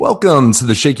Welcome to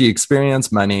the Shaky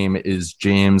Experience. My name is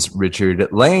James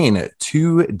Richard Lane.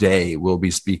 Today, we'll be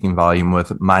speaking volume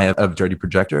with Maia of Dirty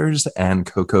Projectors and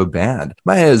Coco Band.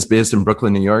 Maia is based in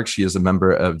Brooklyn, New York. She is a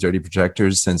member of Dirty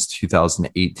Projectors since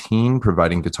 2018,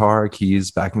 providing guitar, keys,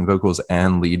 backing vocals,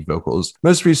 and lead vocals.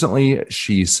 Most recently,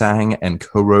 she sang and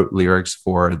co-wrote lyrics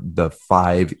for the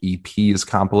 5 EPs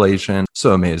compilation.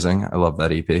 So amazing. I love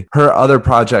that EP. Her other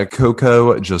project,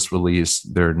 Coco, just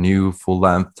released their new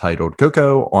full-length titled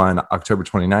Coco on October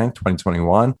 29th,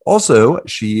 2021. Also,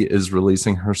 she is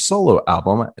releasing her solo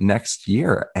album next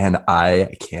year, and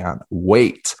I can't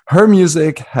wait. Her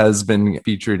music has been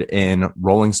featured in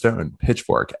Rolling Stone,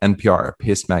 Pitchfork, NPR,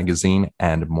 Paste Magazine,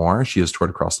 and more. She has toured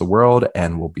across the world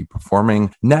and will be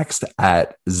performing next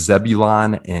at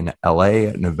Zebulon in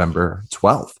LA, November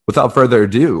 12th. Without further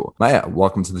ado, Maia,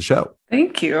 welcome to the show.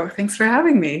 Thank you. Thanks for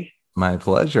having me. My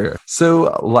pleasure.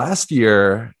 So last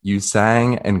year, you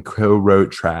sang and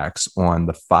co-wrote tracks on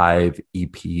the 5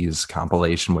 EPs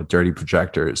compilation with Dirty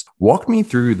Projectors. Walk me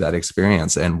through that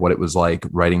experience and what it was like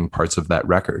writing parts of that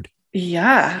record.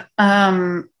 Yeah.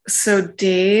 So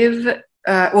Dave,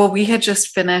 we had just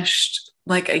finished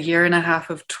like a year and a half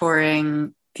of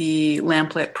touring the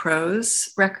Lamplit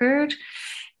Prose record.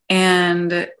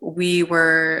 And we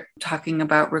were talking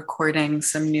about recording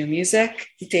some new music.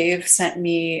 Dave sent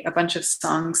me a bunch of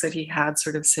songs that he had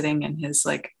sort of sitting in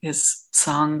his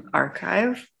song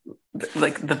archive,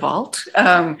 like the vault,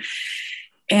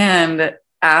 and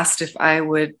asked if I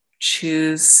would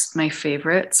choose my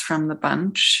favorites from the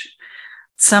bunch.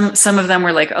 Some of them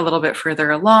were like a little bit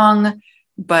further along,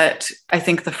 but I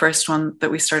think the first one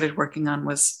that we started working on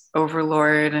was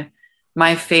Overlord.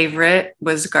 My favorite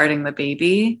was Guarding the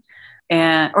Baby.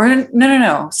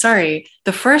 Sorry.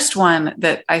 The first one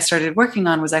that I started working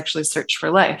on was actually Search for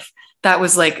Life. That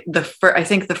was like the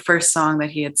first song that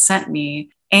he had sent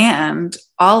me. And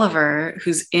Oliver,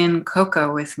 who's in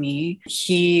Coco with me,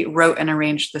 he wrote and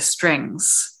arranged the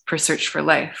strings for Search for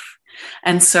Life.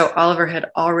 And so Oliver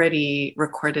had already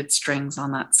recorded strings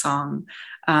on that song.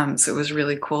 So it was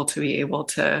really cool to be able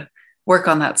to work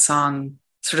on that song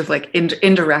sort of like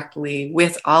indirectly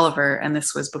with Oliver. And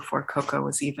this was before Coco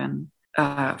was even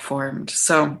formed.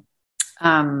 So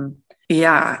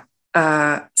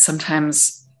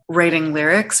sometimes writing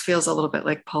lyrics feels a little bit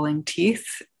like pulling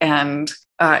teeth. And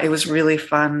it was really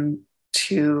fun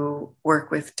to work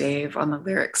with Dave on the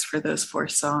lyrics for those 4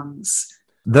 songs.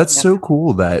 That's so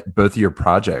cool that both of your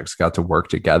projects got to work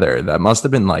together. That must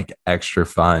have been like extra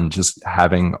fun, just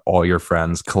having all your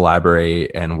friends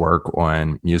collaborate and work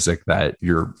on music that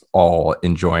you're all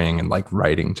enjoying and like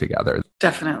writing together.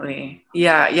 Definitely.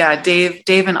 Yeah. Dave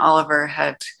and Oliver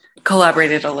had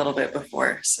collaborated a little bit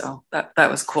before. So that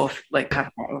was cool, like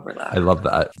having that overlap. I love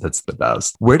that. That's the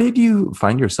best. Where did you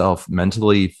find yourself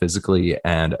mentally, physically,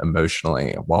 and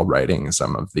emotionally while writing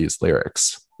some of these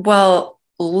lyrics? Well,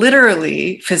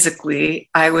 literally, physically,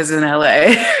 I was in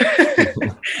LA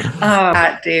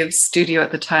at Dave's studio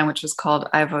at the time, which was called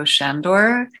Ivo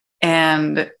Shandor.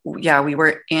 And yeah, we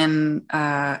were in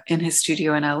his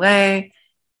studio in LA,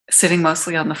 sitting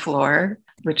mostly on the floor,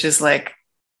 which is like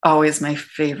always my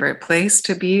favorite place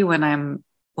to be when I'm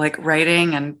like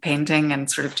writing and painting and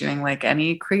sort of doing like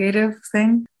any creative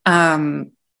thing.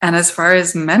 And as far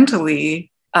as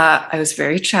mentally, I was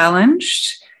very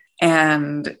challenged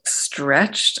and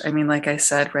stretched. I mean, like I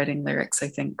said, writing lyrics, I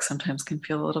think sometimes can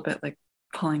feel a little bit like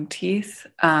pulling teeth.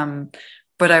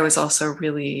 But I was also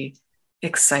really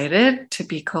excited to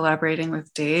be collaborating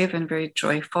with Dave and very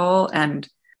joyful and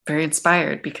very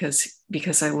inspired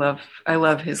because I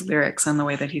love his lyrics, and the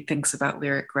way that he thinks about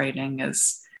lyric writing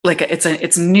is like it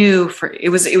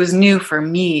was new for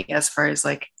me as far as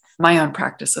like my own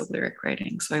practice of lyric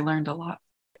writing. So I learned a lot.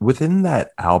 Within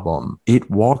that album, it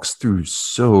walks through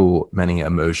so many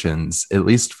emotions, at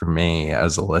least for me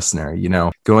as a listener,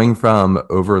 going from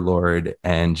Overlord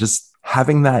and just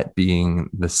having that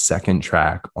being the second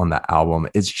track on the album.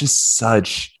 It's just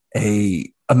such a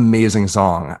amazing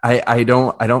song. I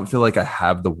don't feel like I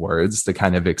have the words to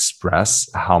kind of express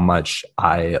how much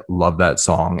I love that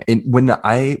song. And when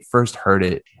I first heard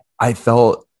it, I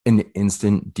felt an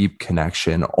instant deep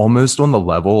connection, almost on the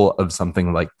level of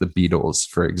something like the Beatles,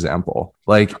 for example.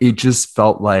 Like it just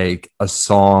felt like a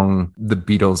song the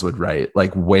Beatles would write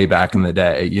like way back in the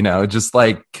day, just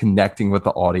like connecting with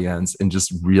the audience and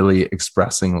just really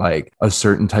expressing like a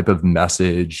certain type of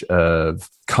message of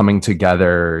coming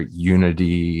together,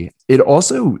 unity. It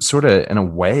also sort of, in a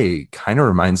way, kind of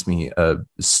reminds me of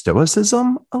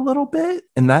Stoicism a little bit.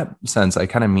 In that sense, I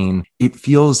kind of mean it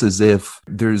feels as if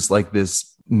there's like this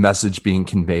message being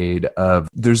conveyed of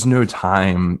there's no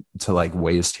time to like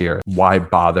waste here. Why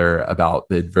bother about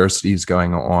the adversities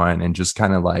going on, and just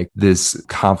kind of like this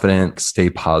confident, stay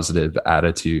positive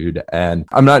attitude. And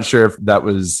I'm not sure if that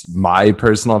was my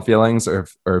personal feelings or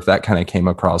if that kind of came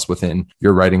across within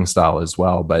your writing style as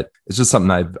well. But it's just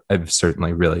something I've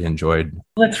certainly really enjoyed.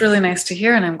 Well, it's really nice to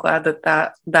hear. And I'm glad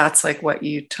that's like what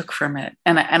you took from it.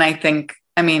 And I think,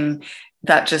 I mean,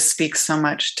 that just speaks so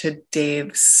much to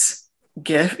Dave's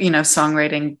gift,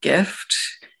 songwriting gift.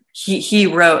 He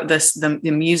wrote the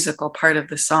musical part of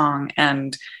the song,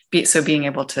 and being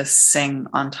able to sing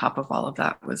on top of all of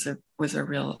that was a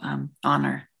real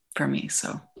honor for me.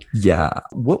 So yeah,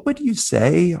 what would you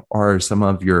say are some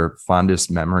of your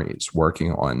fondest memories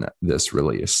working on this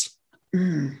release?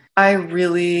 I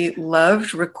really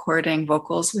loved recording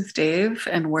vocals with Dave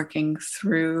and working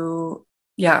through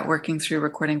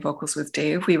recording vocals with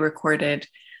Dave. We recorded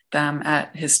them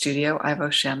at his studio, Ivo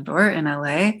Shandor in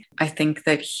LA. I think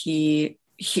that he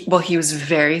was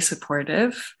very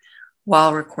supportive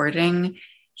while recording.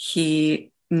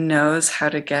 He knows how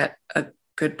to get a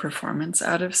good performance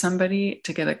out of somebody,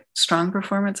 to get a strong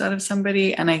performance out of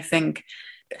somebody. And I think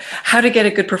how to get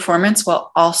a good performance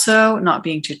while also not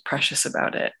being too precious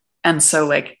about it. And so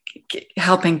like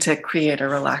helping to create a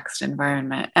relaxed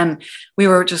environment. And we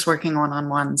were just working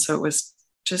one-on-one. So it was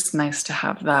just nice to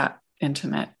have that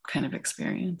intimate kind of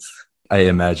experience. I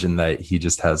imagine that he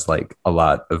just has like a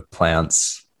lot of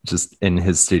plants just in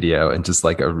his studio and just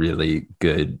like a really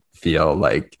good feel.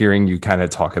 Like hearing you kind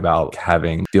of talk about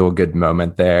having feel good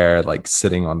moment there, like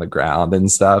sitting on the ground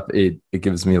and stuff, it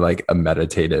gives me like a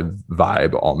meditative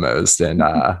vibe almost. And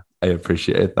I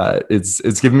appreciate that.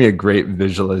 It's given me a great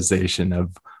visualization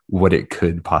of what it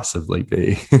could possibly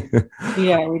be.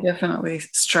 Yeah, we definitely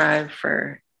strive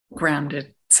for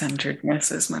grounded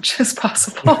centeredness as much as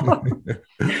possible.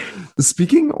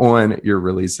 Speaking on your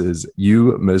releases,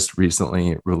 you most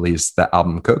recently released the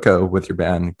album Coco with your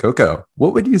band Coco.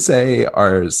 What would you say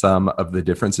are some of the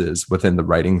differences within the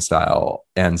writing style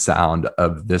and sound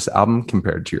of this album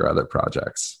compared to your other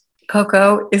projects?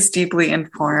 Coco is deeply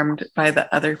informed by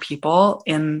the other people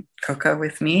in Coco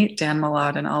with me, Dan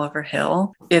Malad and Oliver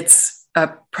Hill. It's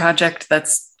a project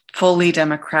that's fully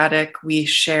democratic. We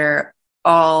share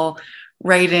all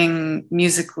writing,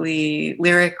 musically,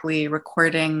 lyrically,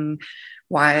 recording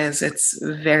wise. It's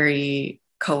very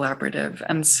collaborative.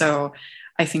 And so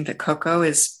I think that Coco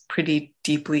is pretty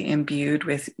deeply imbued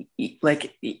with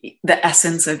like the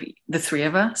essence of the three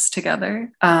of us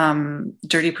together.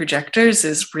 Dirty Projectors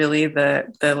is really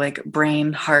the like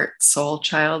brain, heart, soul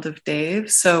child of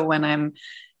Dave. So when I'm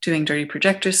doing Dirty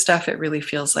Projectors stuff, it really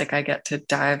feels like I get to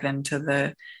dive in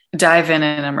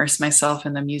and immerse myself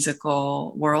in the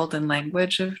musical world and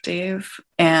language of Dave.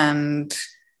 And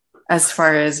as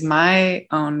far as my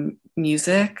own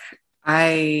music,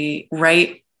 I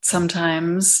write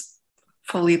sometimes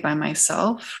fully by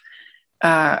myself.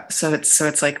 So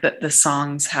it's like the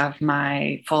songs have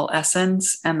my full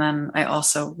essence. And then I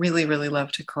also really, really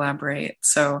love to collaborate.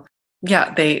 So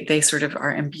yeah, they sort of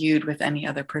are imbued with any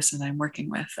other person I'm working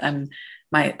with. And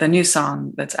the new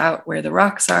song that's out, Where the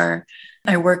Rocks Are,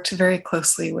 I worked very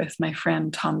closely with my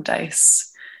friend Tom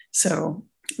Dice. So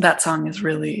that song is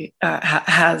really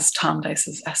has Tom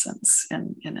Dice's essence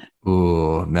in it.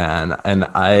 Oh man, and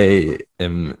I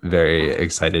am very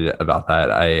excited about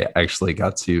that. I actually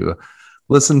got to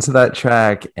listen to that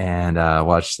track and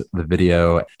watch the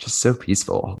video. Just so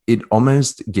peaceful. It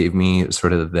almost gave me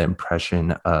sort of the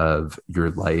impression of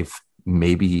your life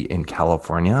maybe in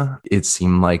California. It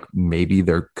seemed like maybe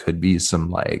there could be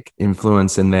some like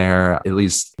influence in there. At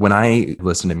least when I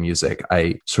listen to music,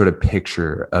 I sort of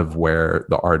picture of where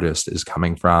the artist is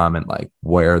coming from and like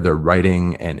where their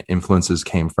writing and influences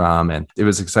came from. And it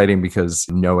was exciting because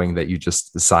knowing that you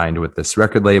just signed with this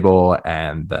record label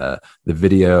and the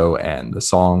video and the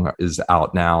song is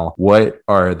out now, what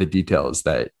are the details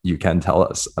that you can tell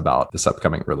us about this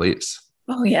upcoming release?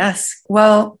 Oh, yes.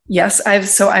 Well, yes, I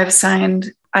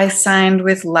signed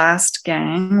with Last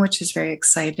Gang, which is very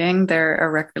exciting. They're a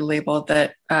record label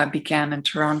that began in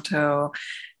Toronto.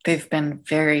 They've been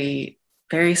very,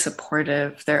 very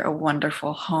supportive. They're a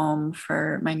wonderful home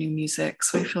for my new music.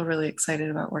 So I feel really excited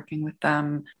about working with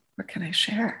them. What can I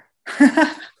share?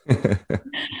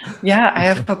 Yeah, I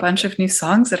have a bunch of new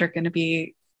songs that are going to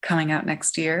be coming out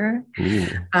next year.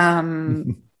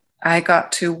 I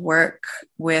got to work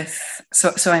with,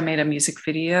 so I made a music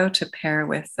video to pair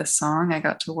with the song. I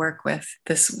got to work with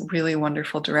this really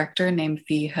wonderful director named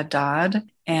V. Haddad,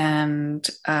 and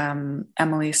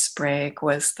Emily Sprague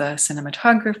was the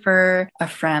cinematographer. A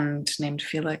friend named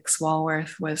Felix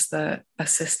Walworth was the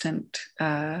assistant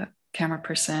camera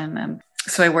person. And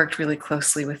so I worked really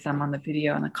closely with them on the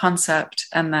video and the concept.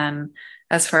 And then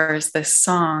as far as this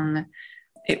song,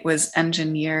 it was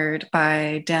engineered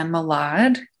by Dan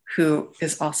Malad, who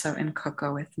is also in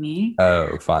Coco with me.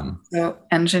 Oh, fun. So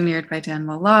engineered by Dan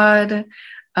Malad,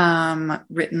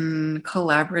 written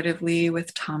collaboratively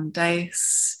with Tom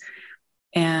Dice,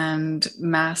 and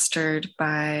mastered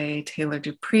by Taylor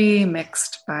Dupree,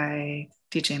 mixed by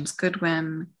D. James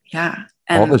Goodwin. Yeah.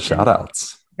 All the shout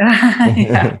outs.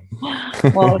 Yeah.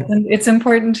 Well, it's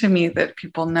important to me that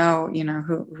people know,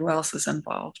 who else is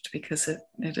involved, because it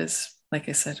is, like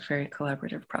I said, a very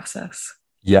collaborative process.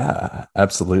 Yeah,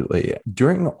 absolutely.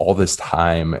 During all this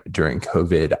time during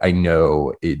COVID, I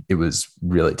know it was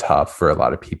really tough for a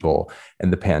lot of people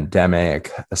in the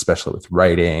pandemic, especially with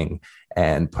writing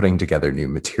and putting together new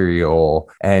material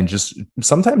and just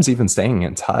sometimes even staying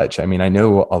in touch. I mean, I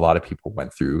know a lot of people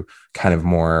went through kind of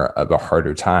more of a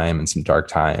harder time and some dark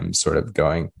times sort of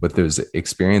going with those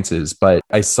experiences. But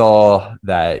I saw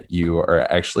that you are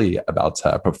actually about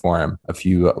to perform a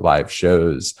few live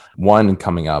shows, one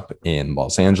coming up in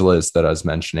Los Angeles that I was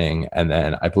mentioning. And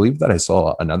then I believe that I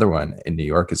saw another one in New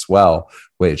York as well,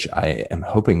 which I am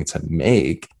hoping to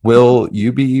make. Will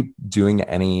you be doing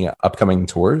any upcoming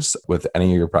tours with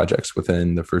any of your projects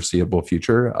within the foreseeable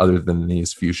future other than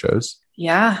these few shows?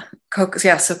 Yeah, Coco.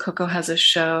 Yeah, so Coco has a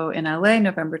show in LA,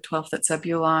 November 12th at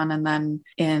Zebulon, and then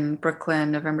in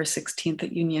Brooklyn, November 16th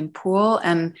at Union Pool.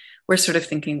 And we're sort of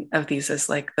thinking of these as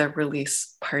like the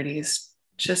release parties.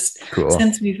 Just Cool.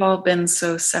 Since we've all been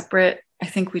so separate, I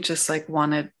think we just like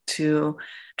wanted to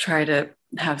try to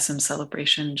have some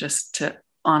celebration just to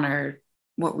honor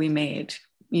what we made.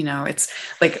 It's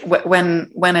like when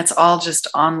it's all just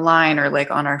online or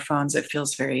like on our phones, it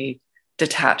feels very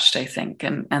detached, I think,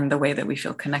 and the way that we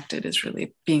feel connected is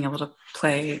really being able to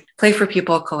play for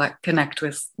people, connect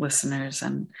with listeners.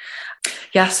 And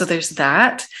yeah, so there's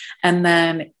that. And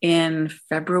then in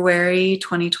February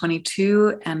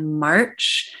 2022 and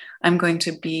March, I'm going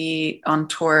to be on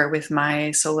tour with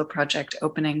my solo project,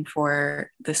 opening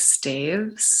for the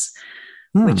Staves,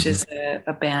 which is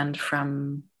a band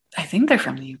from, I think they're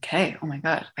from the UK. Oh my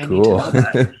God, I need to know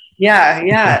that.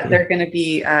 Yeah. They're going to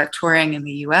be touring in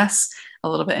the US, a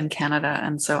little bit in Canada.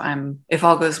 And so if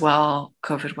all goes well,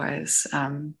 COVID wise,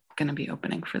 going to be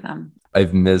opening for them.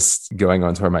 I've missed going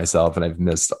on tour myself, and I've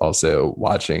missed also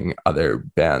watching other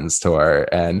bands tour.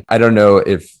 And I don't know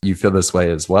if you feel this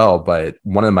way as well, but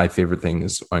one of my favorite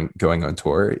things on going on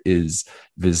tour is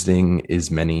visiting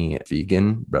as many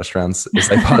vegan restaurants as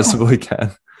I possibly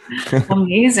can.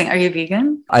 Amazing. Are you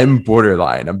vegan? I'm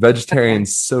borderline. I'm vegetarian,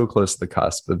 so close to the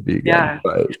cusp of vegan. Yeah.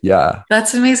 But yeah.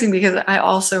 That's amazing, because I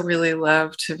also really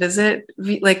love to visit,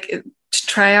 to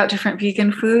try out different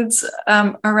vegan foods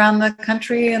around the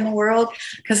country and the world,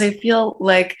 because I feel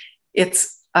like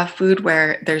it's a food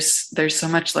where there's so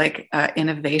much like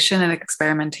innovation and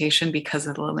experimentation because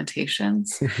of the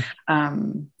limitations.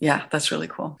 Yeah, that's really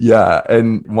cool. Yeah.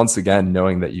 And once again,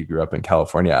 knowing that you grew up in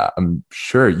California, I'm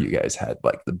sure you guys had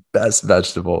like the best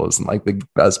vegetables and like the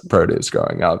best produce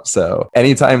growing up. So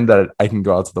anytime that I can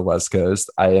go out to the West Coast,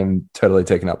 I am totally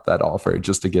taking up that offer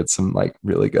just to get some like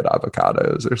really good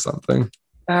avocados or something.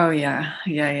 Oh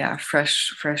yeah.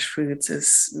 Fresh foods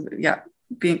is, yeah.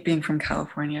 Being from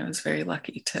California, I was very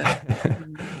lucky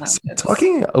to. So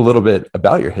talking a little bit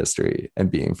about your history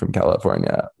and being from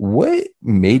California, what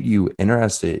made you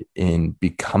interested in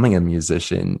becoming a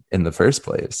musician in the first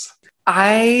place?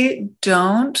 I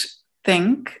don't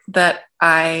think that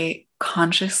I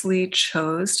consciously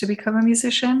chose to become a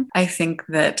musician. I think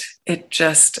that it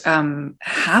just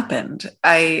happened.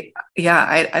 I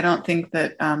don't think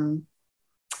that.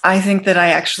 I think that I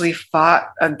actually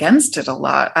fought against it a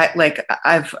lot.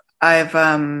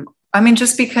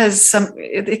 Just because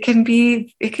it can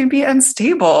be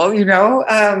unstable,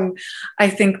 I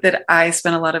think that I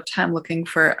spent a lot of time looking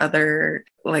for other,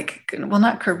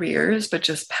 not careers, but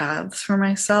just paths for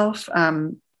myself.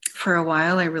 For a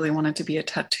while, I really wanted to be a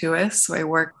tattooist. So I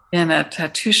worked in a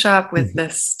tattoo shop with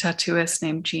this tattooist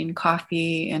named Jean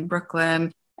Coffey in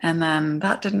Brooklyn. And then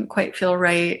that didn't quite feel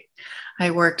right.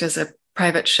 I worked as a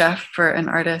private chef for an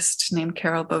artist named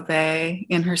Carol Beauvais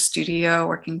in her studio,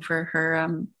 working for her,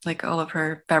 all of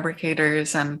her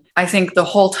fabricators. And I think the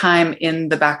whole time in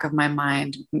the back of my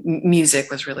mind,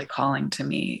 music was really calling to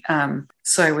me.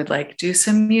 So I would do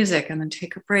some music and then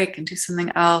take a break and do something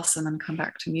else and then come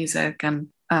back to music. And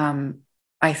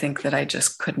I think that I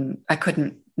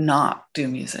couldn't not do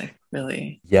music,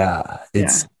 really. Yeah.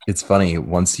 It's funny.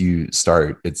 Once you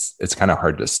start, it's kind of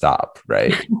hard to stop,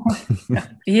 right?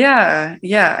 Yeah.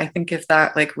 I think if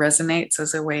that resonates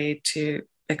as a way to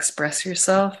express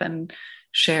yourself and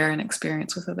share and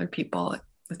experience with other people.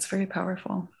 It's very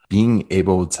powerful. Being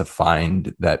able to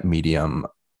find that medium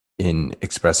in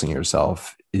expressing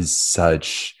yourself is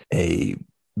such a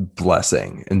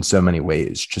blessing in so many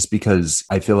ways, just because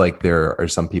I feel like there are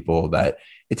some people that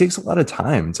it takes a lot of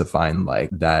time to find like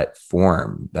that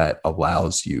form that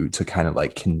allows you to kind of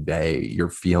like convey your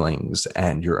feelings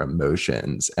and your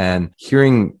emotions. And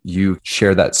hearing you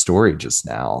share that story just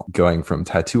now, going from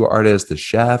tattoo artist to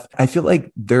chef, I feel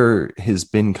like there has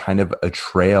been kind of a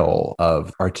trail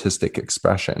of artistic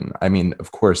expression. I mean,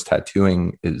 of course,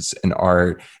 tattooing is an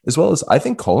art, as well as I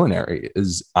think culinary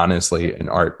is honestly an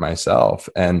art myself.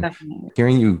 And Definitely.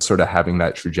 hearing you sort of having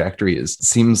that trajectory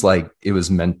seems like it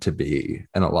was meant to be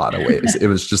in a lot of ways. It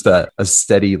was just a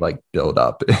steady like build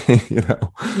up, you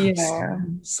know? Yeah.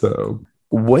 So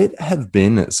what have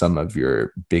been some of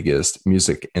your biggest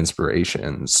music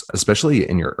inspirations, especially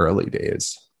in your early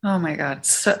days? Oh my God.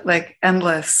 So like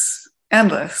endless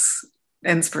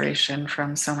inspiration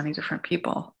from so many different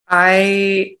people.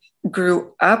 I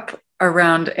grew up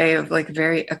around a like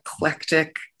very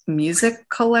eclectic music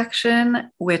collection,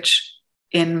 which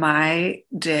in my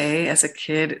day as a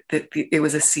kid, it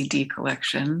was a CD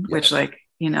collection, Yeah. which like,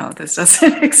 this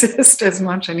doesn't exist as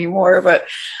much anymore. But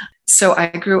so I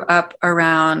grew up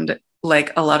around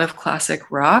like a lot of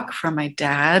classic rock from my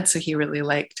dad. So he really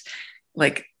liked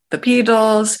like the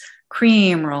Beatles,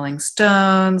 Cream, Rolling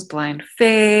Stones, Blind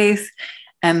Faith.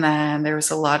 And then there was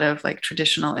a lot of like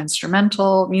traditional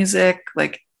instrumental music,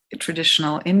 like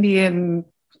traditional Indian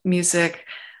music,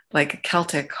 like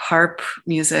Celtic harp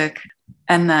music.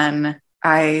 And then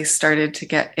I started to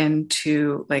get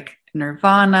into like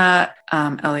Nirvana,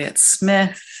 Elliott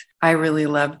Smith. I really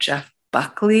love Jeff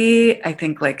Buckley. I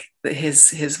think like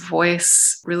his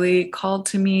voice really called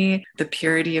to me. The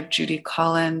purity of Judy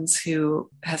Collins, who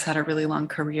has had a really long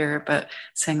career, but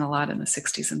sang a lot in the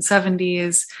 60s and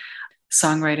 70s.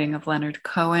 Songwriting of Leonard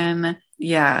Cohen.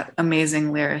 Yeah,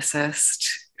 amazing lyricist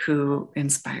who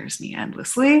inspires me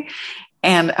endlessly.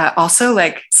 And also,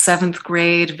 like seventh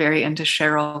grade, very into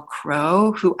Sheryl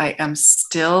Crow, who I am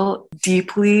still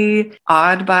deeply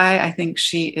awed by. I think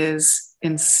she is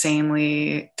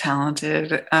insanely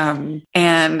talented.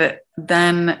 And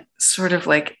then, sort of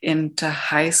like into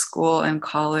high school and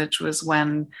college, was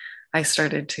when I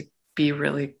started to be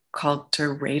really called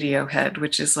to Radiohead,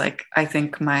 which is like, I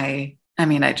think I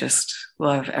just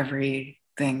love everything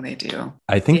they do.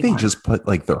 I think they just put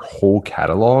like their whole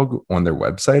catalog on their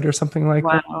website or something like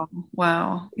that.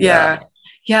 Wow. Yeah.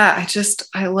 Yeah.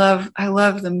 I love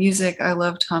the music. I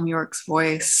love Tom York's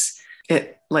voice.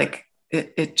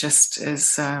 It just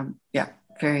is,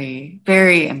 very,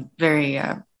 very, and very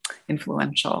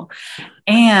influential.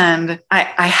 And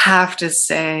I have to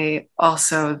say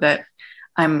also that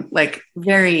I'm like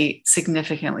very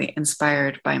significantly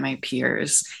inspired by my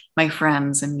peers, my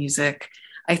friends in music.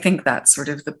 I think that's sort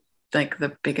of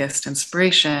the biggest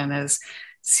inspiration is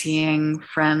seeing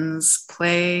friends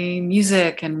play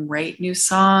music and write new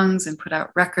songs and put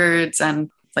out records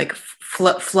and like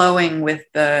flowing with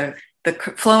the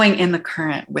flowing in the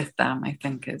current with them. I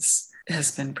think has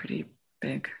been pretty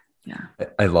big. Yeah.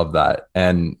 I love that.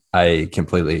 And I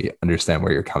completely understand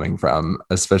where you're coming from,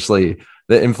 especially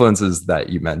the influences that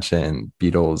you mentioned,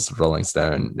 Beatles, Rolling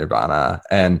Stone, Nirvana,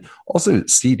 and also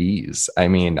CDs. I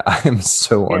mean, I'm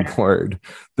so on Yeah. board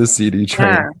the CD train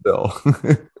Yeah. still.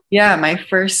 Yeah, my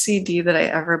first CD that I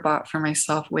ever bought for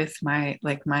myself with my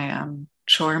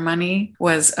chore money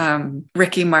was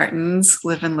Ricky Martin's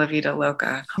Livin' La Vida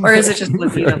Loca. Or is it just La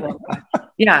Vida Loca?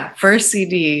 Yeah, first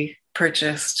CD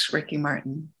purchased Ricky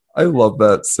Martin. I love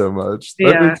that so much. That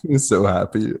Yeah. makes me so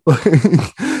happy.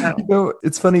 Oh,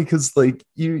 It's funny because like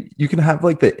you can have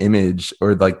like the image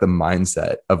or like the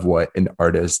mindset of what an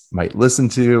artist might listen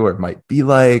to or might be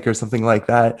like or something like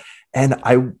that. And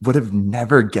I would have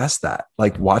never guessed that.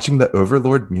 Like watching the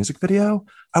Overlord music video,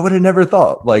 I would have never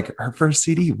thought like her first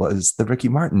CD was the Ricky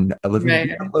Martin I Live in right.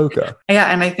 Vida Loca. Yeah,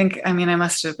 and I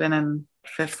must have been in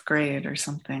fifth grade or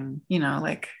something,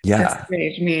 like fifth Yeah.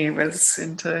 grade me was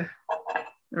into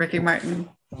Ricky Martin.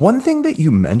 One thing that you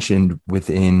mentioned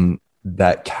within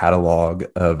that catalog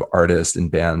of artists and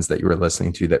bands that you were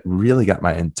listening to that really got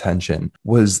my attention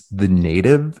was the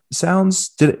native sounds.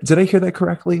 Did I hear that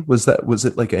correctly? Was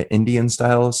it like an Indian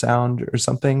style sound or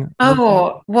something?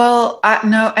 Oh, well,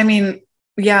 no,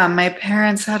 yeah, my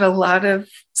parents had a lot of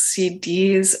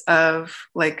CDs of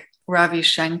like Ravi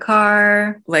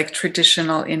Shankar, like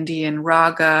traditional Indian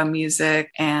raga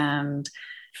music. And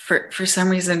for some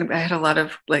reason, I had a lot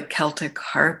of like Celtic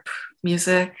harp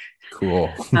music. Cool.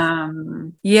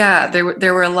 Yeah,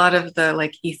 there were a lot of the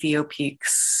like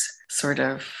Ethiopics sort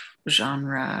of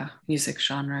music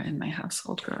genre in my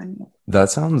household growing up. That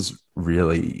sounds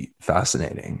really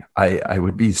fascinating. I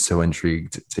would be so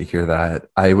intrigued to hear that.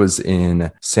 I was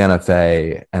in Santa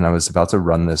Fe and I was about to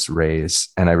run this race.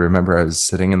 And I remember I was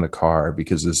sitting in the car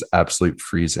because it was absolute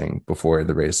freezing before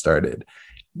the race started.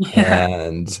 Yeah.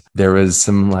 And there was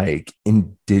some like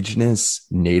indigenous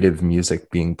native music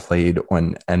being played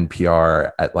on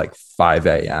NPR at like 5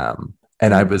 a.m.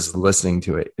 And I was listening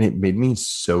to it and it made me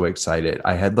so excited.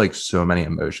 I had like so many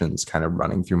emotions kind of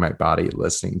running through my body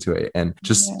listening to it. And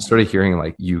just Yeah. sort of hearing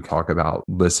like you talk about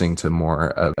listening to more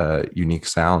of a unique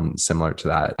sound similar to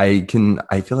that. I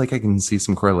feel like I can see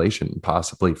some correlation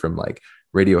possibly from like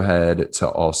Radiohead to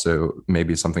also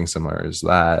maybe something similar as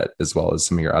that, as well as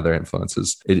some of your other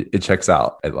influences. It checks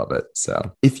out. I love it.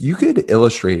 So, if you could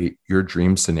illustrate your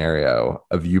dream scenario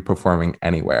of you performing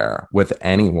anywhere with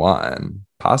anyone,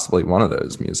 possibly one of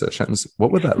those musicians,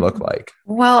 what would that look like?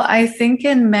 Well, I think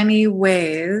in many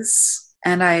ways,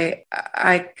 and I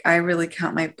really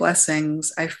count my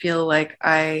blessings. I feel like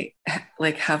I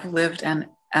like have lived and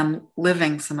am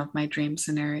living some of my dream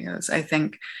scenarios. I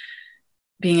think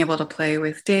being able to play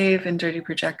with Dave and Dirty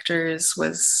Projectors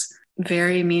was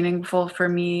very meaningful for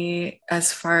me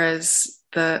as far as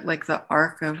the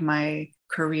arc of my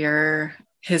career.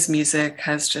 His music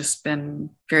has just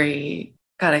been very,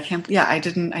 God, I can't, yeah, I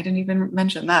didn't even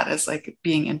mention that as like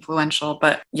being influential,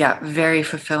 but yeah, very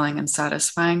fulfilling and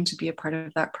satisfying to be a part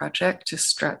of that project, to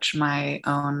stretch my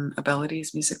own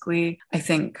abilities musically. I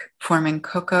think forming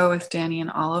Coco with Danny and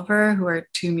Oliver, who are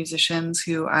two musicians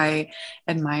who I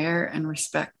admire and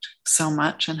respect so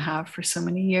much and have for so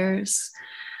many years.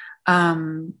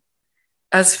 Um,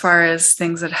 as far as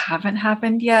things that haven't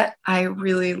happened yet, I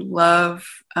really love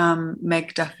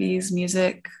Meg Duffy's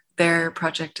music. Their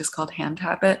project is called Hand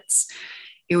Habits.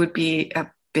 It would be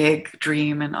a big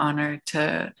dream and honor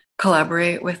to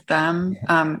collaborate with them.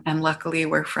 And luckily,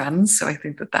 we're friends. So I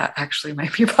think that actually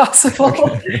might be possible.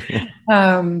 Okay.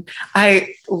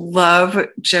 I love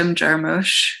Jim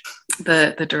Jarmusch,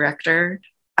 the director.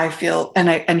 I feel,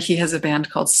 and he has a band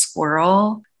called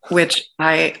Squirrel, which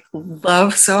I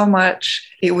love so much.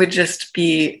 It would just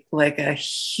be like a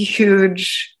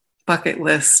huge bucket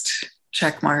list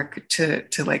check mark to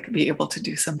like be able to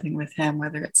do something with him,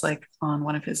 whether it's like on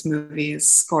one of his movies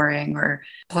scoring or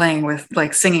playing with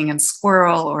like singing in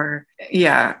Squirrel, or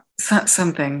yeah,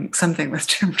 something with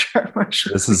Jim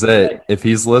Jarmusch. This is it. If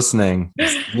he's listening,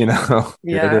 here it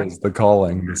Yeah, is, the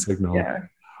calling, the signal. yeah,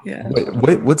 yeah.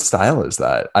 What style is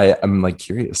that? I'm like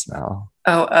curious now.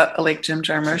 Oh, like Jim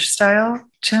Jarmusch style.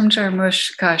 Jim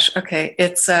Jarmusch. Gosh, okay.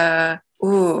 It's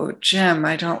ooh, Jim.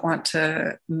 I don't want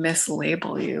to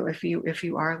mislabel you if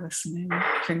you are listening.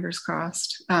 Fingers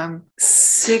crossed.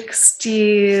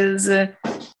 60s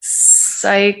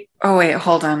psych. Oh wait,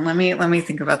 hold on. Let me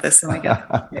think about this. Let me get.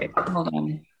 Okay, hold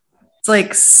on. It's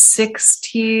like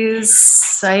 60s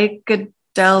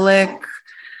psychedelic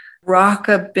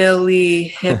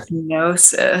rockabilly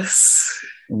hypnosis.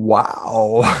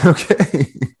 Wow. Okay.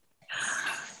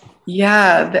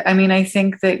 Yeah, I mean, I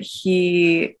think that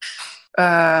he,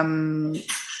 um,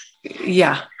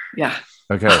 yeah, yeah.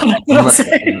 Okay.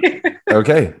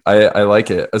 Okay. I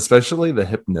like it, especially the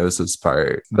hypnosis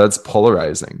part. That's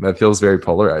polarizing. That feels very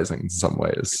polarizing in some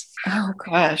ways. Oh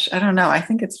gosh, I don't know. I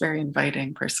think it's very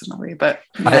inviting personally, but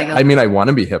yeah, I mean, I want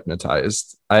to be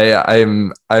hypnotized.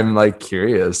 I'm like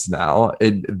curious now.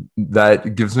 It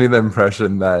that gives me the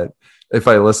impression that if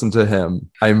I listen to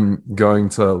him, I'm going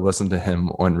to listen to him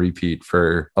on repeat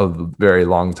for a very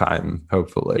long time,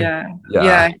 hopefully. yeah, Yeah.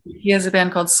 yeah. He has a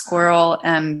band called Squirrel,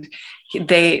 and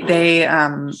they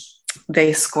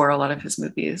score a lot of his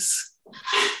movies.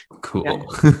 Yeah, Cool.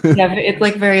 yeah. It's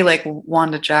like very like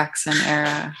Wanda Jackson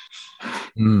era.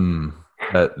 Hmm.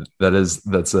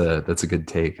 That's a good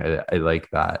take. I like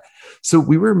that. So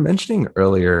we were mentioning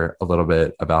earlier a little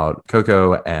bit about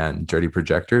Coco and Dirty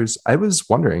Projectors. I was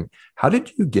wondering, how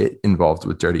did you get involved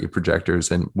with Dirty Projectors,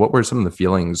 and what were some of the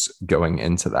feelings going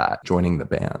into that, joining the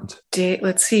band?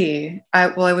 Let's see. I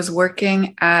was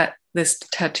working at this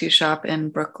tattoo shop in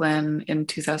Brooklyn in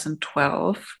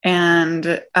 2012,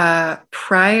 and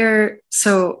prior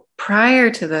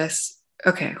to this,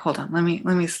 okay, hold on. Let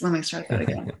me start that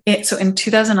again. So in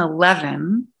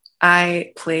 2011,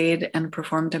 I played and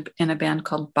performed in a band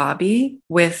called Bobby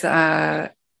with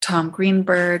Tom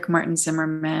Greenberg, Martin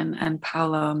Zimmerman, and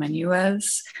Paolo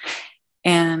Menuez,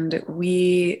 and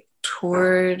we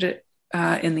toured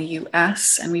in the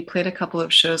US, and we played a couple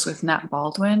of shows with Nat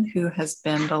Baldwin, who has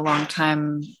been the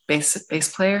longtime bass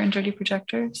player in Dirty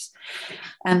Projectors.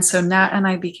 And so Nat and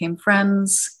I became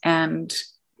friends and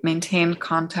maintained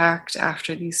contact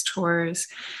after these tours.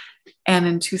 And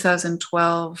in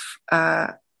 2012,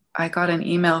 I got an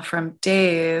email from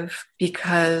Dave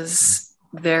because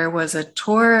there was a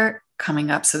tour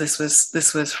coming up. So this was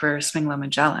for Smingla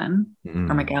Magellan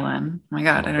or Magellan. Oh my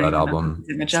God, I don't That even know. album, Is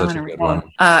it Magellan such a or good Magellan?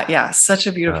 one. Yeah, such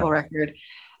a beautiful record.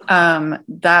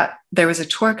 That there was a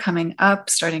tour coming up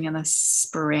starting in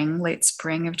the late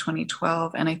spring of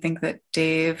 2012. And I think that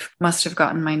Dave must have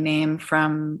gotten my name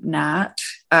from Nat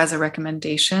as a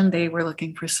recommendation. They were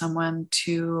looking for someone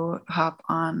to hop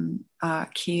on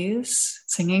keys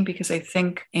singing because I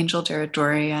think Angel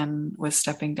Dorian was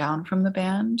stepping down from the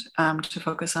band to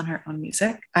focus on her own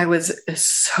music. I was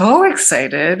so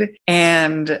excited,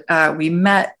 and we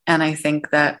met, and I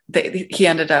think that he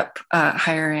ended up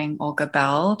hiring Olga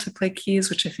Bell to play keys,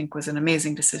 which I think was an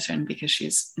amazing decision because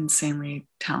she's insanely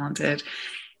talented,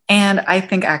 and I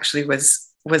think actually was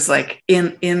like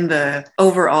in the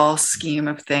overall scheme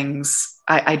of things,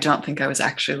 I don't think I was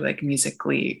actually like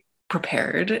musically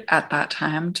prepared at that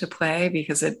time to play,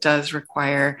 because it does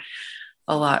require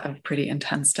a lot of pretty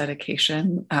intense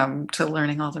dedication to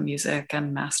learning all the music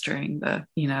and mastering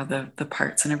the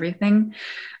parts and everything.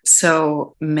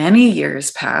 So many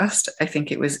years passed. I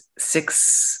think it was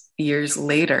 6 years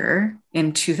later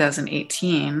in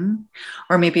 2018,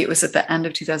 or maybe it was at the end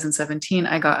of 2017,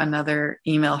 I got another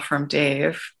email from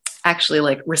Dave, actually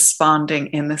like responding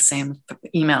in the same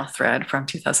email thread from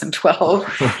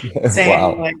 2012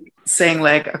 saying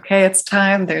like, okay, it's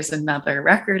time. There's another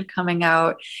record coming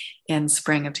out in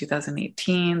spring of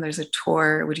 2018. There's a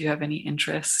tour. Would you have any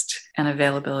interest and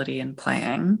availability in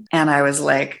playing? And I was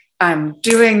like, I'm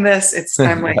doing this.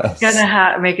 I'm like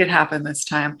gonna make it happen this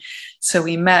time. So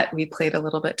we met, we played a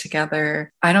little bit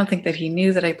together. I don't think that he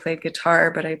knew that I played guitar,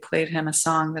 but I played him a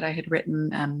song that I had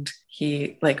written, and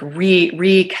he like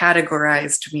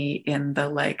recategorized me in the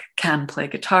like can play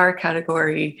guitar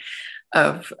category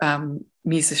of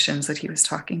musicians that he was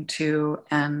talking to.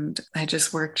 And I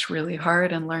just worked really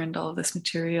hard and learned all of this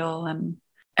material,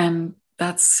 and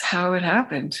that's how it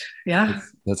happened. Yeah.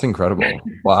 That's incredible.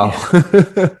 Wow.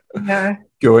 Yeah.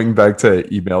 Going back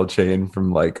to email chain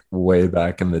from like way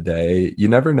back in the day, you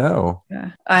never know.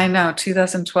 Yeah, I know.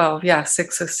 2012. Yeah.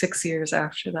 6 years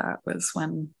after that was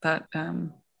when that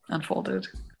unfolded.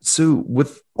 So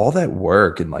with all that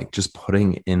work and like just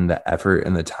putting in the effort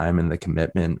and the time and the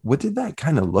commitment, what did that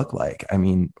kind of look like? I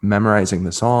mean, memorizing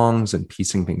the songs and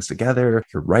piecing things together,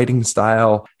 your writing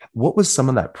style, what was some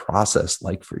of that process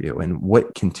like for you, and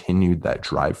what continued that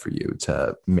drive for you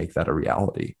to make that a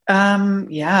reality?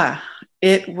 Yeah,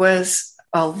 it was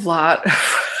a lot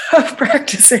of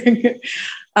practicing.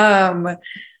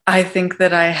 I think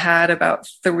that I had about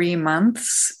 3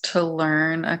 months to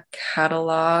learn a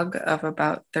catalog of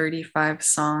about 35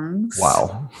 songs.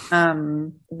 Wow.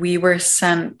 We were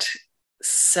sent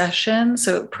sessions,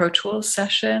 so Pro Tools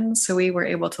sessions. So we were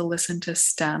able to listen to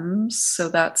stems. So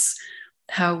that's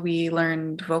how we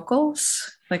learned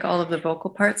vocals, like all of the vocal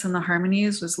parts and the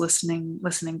harmonies was listening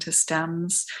to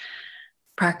stems,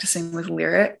 practicing with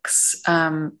lyrics.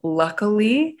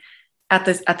 Luckily, at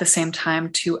the same time,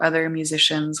 2 other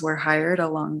musicians were hired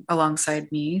alongside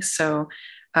me. So,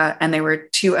 and they were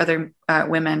 2 other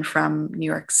women from New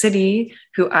York City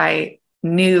who I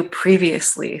knew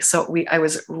previously. So I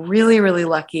was really, really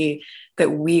lucky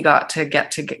that we got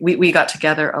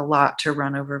together a lot to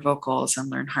run over vocals and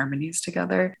learn harmonies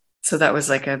together. So that was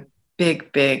like a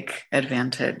big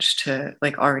advantage to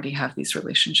like already have these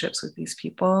relationships with these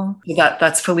people.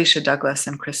 That's Felicia Douglas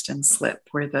and Kristen Slip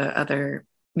were the other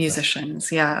musicians,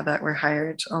 that were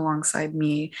hired alongside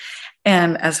me.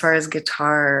 And as far as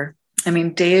guitar, I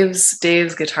mean, Dave's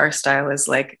guitar style is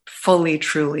like fully,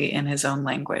 truly in his own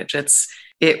language.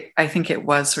 I think it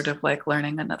was sort of like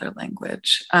learning another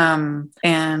language.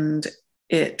 And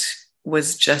it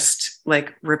was just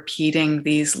like repeating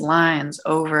these lines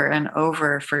over and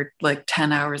over for like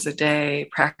 10 hours a day,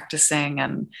 practicing.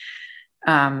 And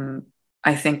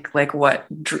I think like what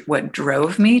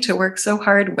drove me to work so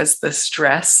hard was the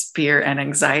stress, fear, and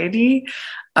anxiety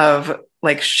of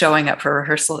like showing up for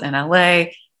rehearsal in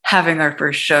LA, having our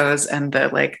first shows, and the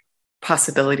like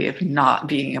possibility of not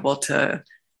being able to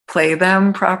play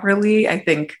them properly, I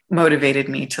think motivated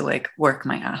me to like work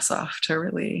my ass off to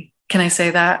really. Can I say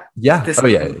that? Yeah. You're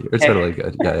totally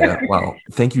good. Yeah. Wow.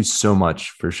 Thank you so much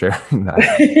for sharing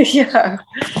that.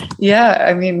 Yeah.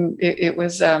 I mean, it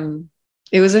was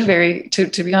a very,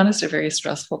 to be honest, a very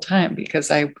stressful time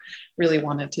because I really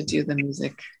wanted to do the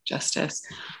music justice.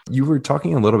 You were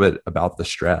talking a little bit about the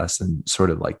stress and sort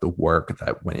of like the work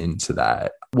that went into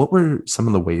that. What were some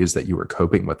of the ways that you were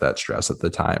coping with that stress at the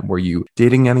time? Were you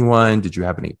dating anyone? Did you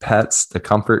have any pets to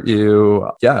comfort you?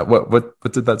 Yeah. What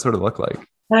did that sort of look like?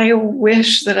 I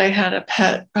wish that I had a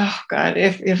pet. Oh God,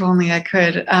 if only I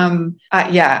could.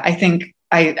 Yeah, I think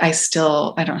I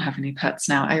don't have any pets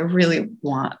now. I really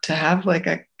want to have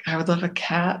I would love a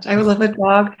cat. I would love a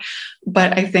dog.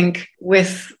 But I think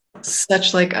with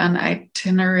such like an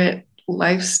itinerant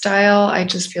lifestyle, I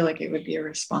just feel like it would be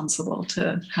irresponsible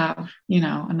to have,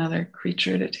 another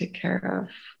creature to take care of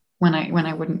when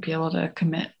I wouldn't be able to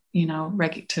commit,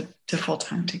 to full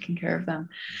time taking care of them.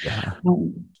 Yeah.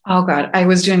 Oh God, I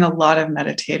was doing a lot of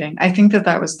meditating. I think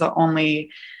that was the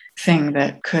only thing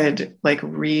that could like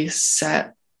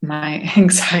reset my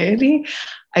anxiety.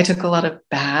 I took a lot of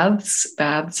baths.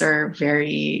 Baths are a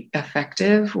very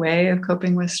effective way of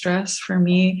coping with stress for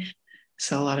me.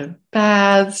 So a lot of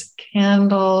baths,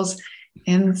 candles,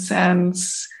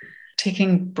 incense,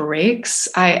 taking breaks.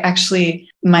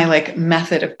 My like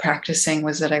method of practicing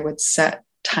was that I would set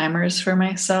timers for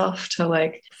myself to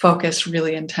like focus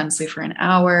really intensely for an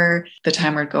hour. The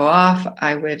timer would go off.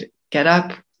 I would get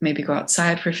up, maybe go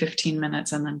outside for 15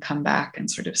 minutes and then come back and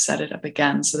sort of set it up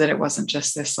again so that it wasn't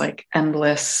just this like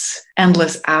endless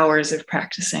hours of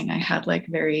practicing. I had like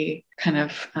very kind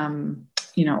of,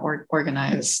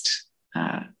 organized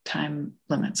time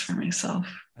limits for myself.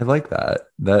 I like that.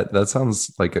 That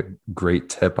sounds like a great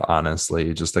tip,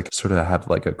 honestly. Just like sort of have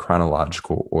like a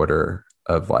chronological order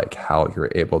of like how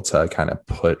you're able to kind of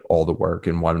put all the work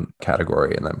in one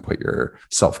category and then put your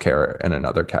self-care in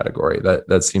another category.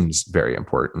 That seems very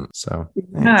important. So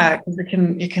yeah, because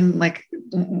it can like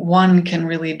one can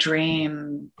really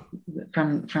drain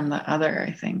from the other,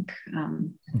 I think.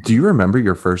 Do you remember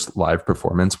your first live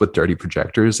performance with Dirty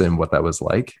Projectors and what that was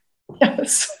like?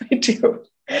 Yes, I do.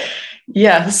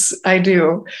 Yes, I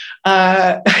do.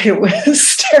 It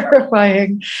was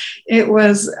terrifying. It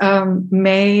was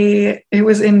May. It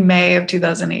was in May of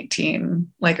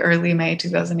 2018, like early May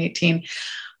 2018.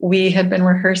 We had been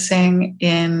rehearsing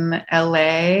in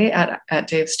LA at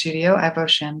Dave's studio, Ivo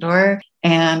Shandor,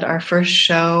 and our first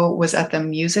show was at the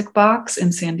Music Box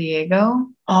in San Diego.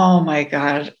 Oh my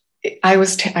God. I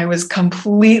was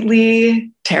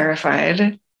completely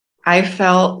terrified. I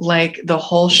felt like the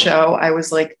whole show, I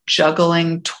was like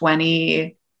juggling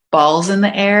 20 balls in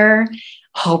the air,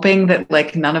 hoping that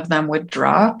like none of them would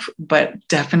drop, but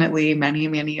definitely many,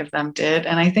 many of them did.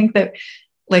 And I think that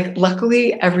like,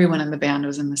 luckily everyone in the band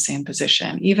was in the same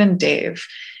position, even Dave,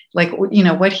 like,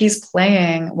 what he's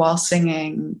playing while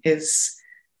singing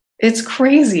it's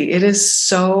crazy. It is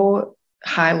so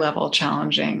high level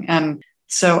challenging. And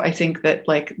so I think that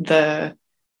like the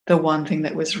one thing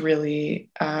that was really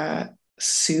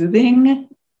soothing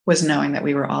was knowing that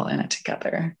we were all in it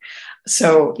together.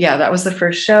 So yeah, that was the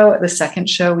first show. The second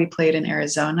show we played in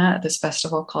Arizona at this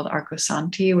festival called Arco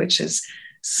Santi, which is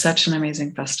such an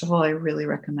amazing festival. I really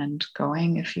recommend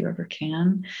going if you ever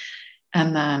can.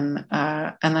 And then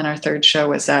our third show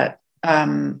was at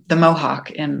the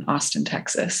Mohawk in Austin,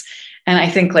 Texas. And I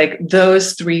think like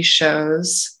those three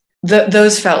shows,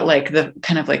 those felt like the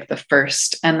kind of like the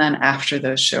first, and then after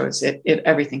those shows, it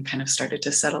everything kind of started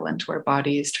to settle into our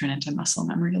bodies, turn into muscle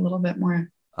memory a little bit more.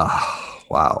 Oh,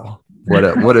 wow.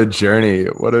 What a journey.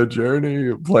 What a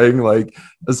journey playing like,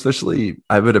 especially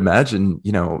I would imagine,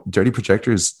 Dirty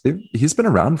Projectors, he's been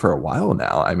around for a while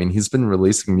now. I mean, he's been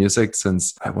releasing music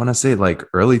since I want to say like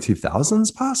early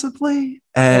 2000s possibly,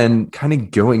 and kind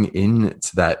of going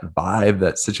into that vibe,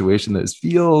 that situation that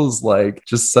feels like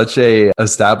just such a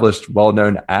established,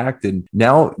 well-known act. And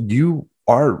now you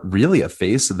are really a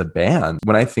face of the band.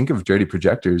 When I think of Dirty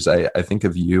Projectors, I think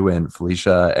of you and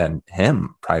Felicia and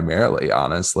him primarily,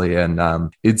 honestly. And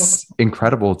it's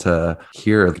incredible to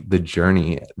hear the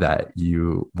journey that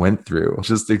you went through,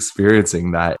 just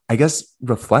experiencing that, I guess,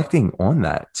 reflecting on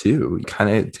that too,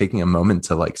 kind of taking a moment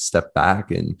to like step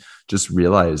back and just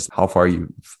realize how far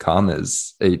you've come.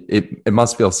 It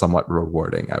must feel somewhat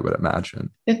rewarding, I would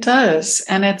imagine. It does.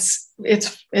 And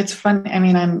it's fun. I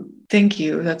mean, thank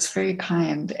you. That's very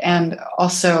kind. And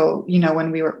also,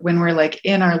 when we're like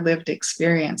in our lived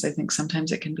experience, I think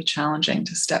sometimes it can be challenging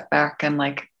to step back and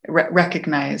like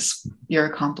recognize your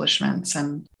accomplishments.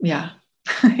 And yeah.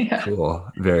 Yeah. Cool.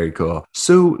 Very cool.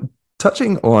 So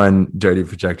touching on Dirty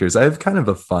Projectors, I have kind of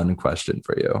a fun question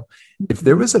for you. If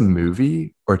there was a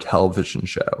movie or television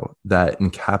show that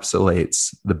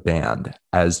encapsulates the band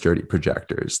as Dirty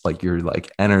Projectors, like your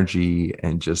like energy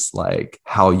and just like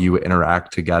how you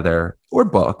interact together, or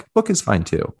book is fine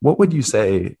too, what would you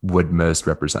say would most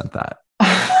represent that?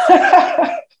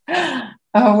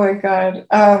 Oh my God.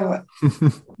 Or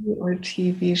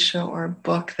TV show or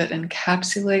book that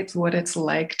encapsulates what it's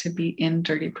like to be in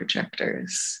Dirty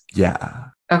Projectors. Yeah.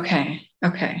 Okay.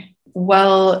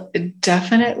 Well,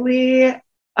 definitely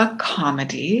a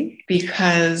comedy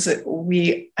because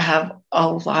we have a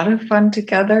lot of fun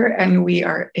together and we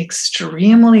are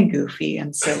extremely goofy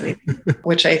and silly,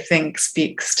 which I think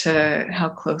speaks to how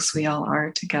close we all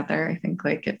are together. I think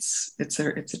like it's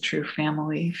a true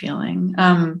family feeling.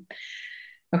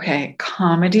 Okay,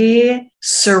 comedy,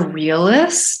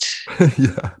 surrealist.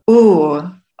 Yeah.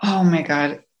 Ooh, oh my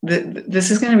God.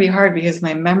 This is going to be hard because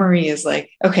my memory is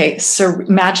like, okay,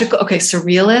 magical, okay,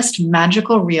 surrealist,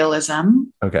 magical realism.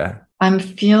 Okay. I'm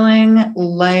feeling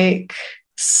like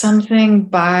something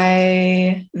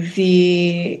by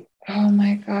oh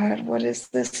my God, what is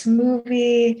this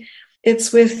movie?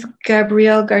 It's with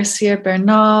Gabriel Garcia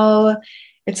Bernal.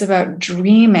 It's about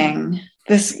dreaming.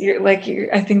 I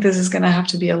think this is going to have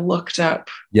to be a looked up.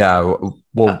 Yeah,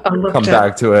 we'll come Up.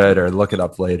 back to it or look it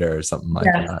up later or something like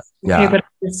that. Yeah. Okay, but I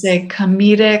would say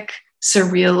comedic,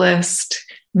 surrealist,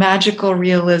 magical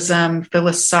realism,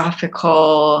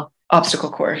 philosophical,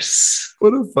 obstacle course.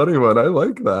 What a funny one. I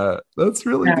like that. That's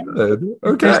really good.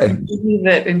 Okay. There's a movie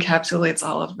that encapsulates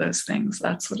all of those things.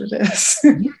 That's what it is.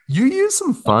 You use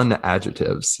some fun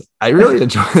adjectives. I really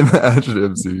enjoy the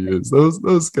adjectives you use.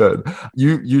 Those good.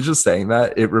 You just saying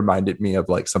that, it reminded me of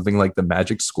like something like the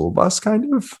Magic School Bus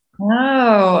kind of.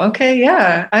 Oh, okay.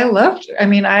 Yeah.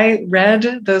 I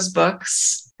read those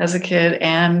books as a kid,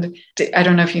 and I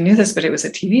don't know if you knew this, but it was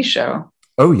a TV show.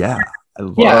 Oh, yeah.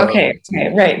 Okay.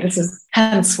 Right. This is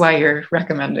hence why you're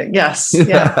recommending. Yes.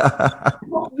 Yeah.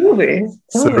 Totally.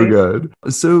 So good.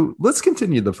 So let's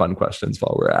continue the fun questions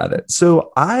while we're at it.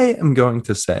 So I am going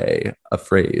to say a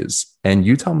phrase and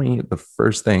you tell me the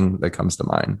first thing that comes to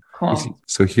mind. Cool.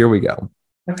 So here we go.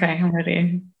 Okay, I'm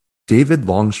ready. David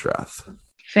Longstreth.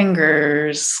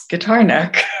 Fingers, guitar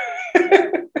neck.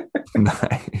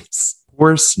 Nice.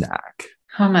 Or snack.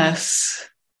 Hummus.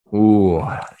 Ooh,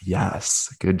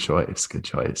 yes. Good choice. Good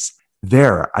choice.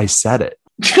 There, I said it.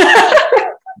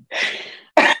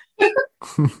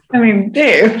 I mean,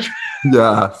 Dave.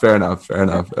 Yeah, fair enough. Fair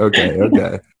enough.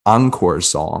 Okay. Encore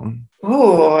song.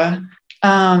 Ooh,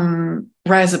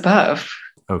 Rise Above.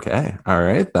 Okay. All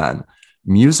right, then.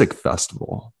 Music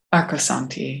festival.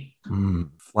 Arcosanti.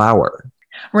 Flower.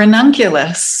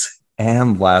 Ranunculus.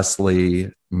 And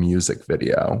lastly, music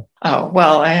video. Oh,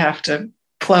 well, I have to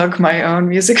plug my own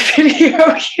music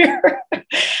video here.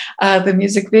 The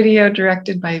music video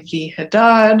directed by V.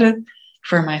 Haddad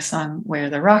for my song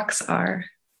Where the Rocks Are.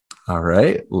 All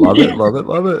right. Love it, love it,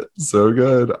 love it. So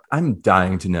good. I'm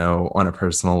dying to know on a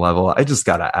personal level. I just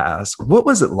got to ask, what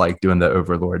was it like doing the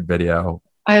Overlord video?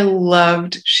 I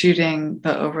loved shooting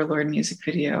the Overlord music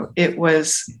video. It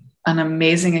was an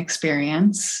amazing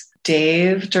experience.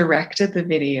 Dave directed the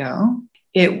video.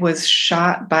 It was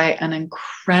shot by an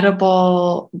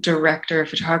incredible director of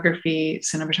photography,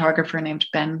 cinematographer named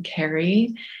Ben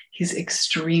Carey. He's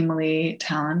extremely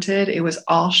talented. It was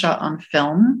all shot on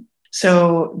film.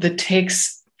 So the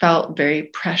takes felt very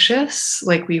precious,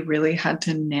 like we really had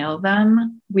to nail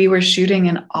them. We were shooting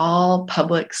in all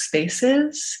public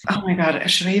spaces. Oh my God,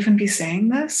 should I even be saying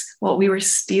this? Well, we were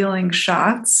stealing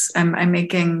shots. I'm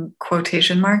making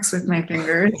quotation marks with my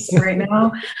fingers right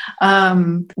now,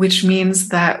 which means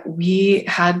that we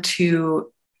had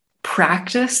to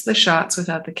practice the shots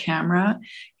without the camera,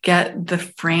 get the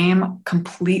frame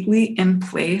completely in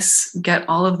place, get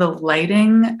all of the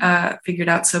lighting figured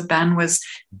out. So Ben was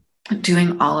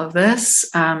doing all of this,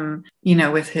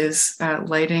 with his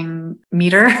lighting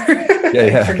meter.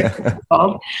 Yeah.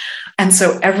 And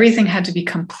so everything had to be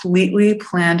completely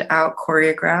planned out,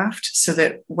 choreographed, so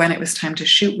that when it was time to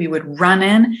shoot, we would run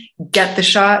in, get the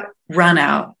shot, run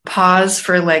out, pause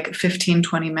for like 15,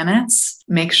 20 minutes,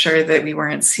 make sure that we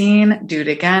weren't seen, do it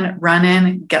again, run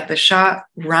in, get the shot,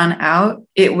 run out.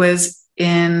 It was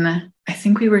I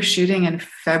think we were shooting in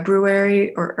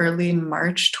February or early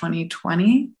March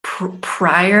 2020,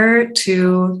 prior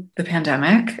to the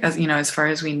pandemic, as far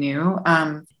as we knew.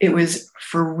 It was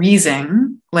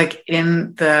freezing, like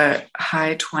in the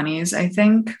high 20s, I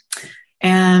think.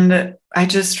 And I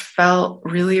just felt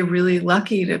really, really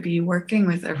lucky to be working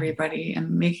with everybody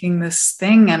and making this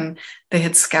thing. And they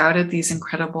had scouted these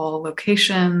incredible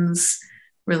locations,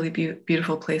 really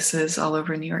beautiful places all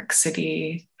over New York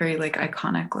City, very like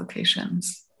iconic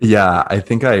locations. Yeah, I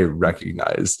think I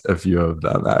recognized a few of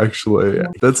them actually. Yeah.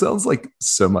 That sounds like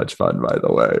so much fun, by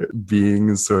the way.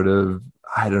 Being sort of,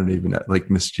 I don't even know, like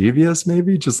mischievous,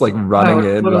 maybe just like running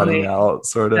in, running out,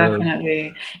 sort of.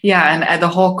 Definitely. Yeah. And the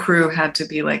whole crew had to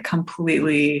be like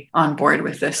completely on board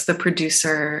with this. The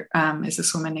producer is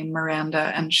this woman named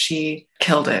Miranda, and she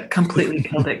completely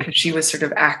killed it, because she was sort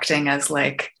of acting as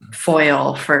like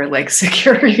foil for like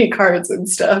security guards and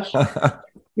stuff.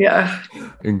 Yeah.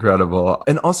 Incredible.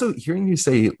 And also hearing you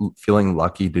say feeling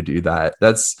lucky to do that,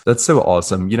 that's so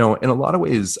awesome. In a lot of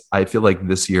ways, I feel like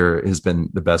this year has been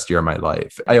the best year of my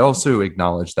life. I also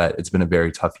acknowledge that it's been a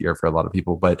very tough year for a lot of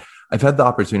people, but I've had the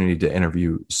opportunity to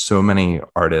interview so many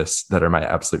artists that are my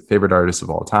absolute favorite artists of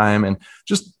all time, and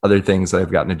just other things that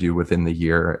I've gotten to do within the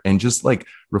year. And just like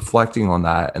reflecting on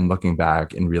that and looking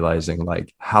back and realizing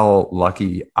like how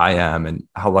lucky I am and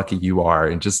how lucky you are,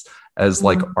 and just as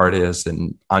like artists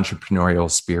and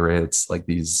entrepreneurial spirits, like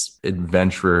these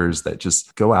adventurers that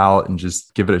just go out and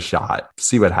just give it a shot,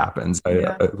 see what happens.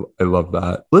 Yeah. I love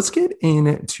that. Let's get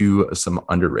into some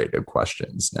underrated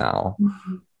questions now.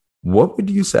 Mhm. What would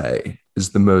you say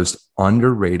is the most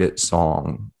underrated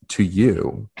song to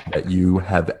you that you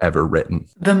have ever written?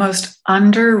 The most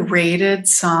underrated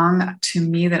song to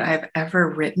me that I've ever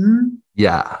written.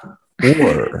 Yeah.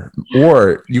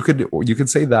 Or you could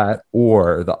say that,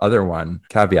 or the other one,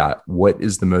 caveat, what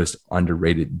is the most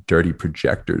underrated Dirty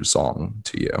Projectors song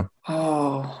to you?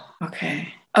 Oh,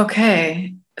 okay.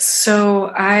 Okay.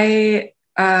 So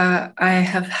have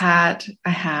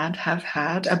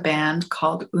had a band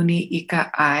called Uni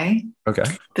Ika I. Okay.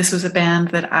 This was a band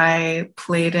that I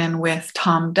played in with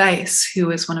Tom Dice, who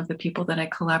is one of the people that I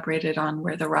collaborated on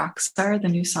Where the Rocks Are, the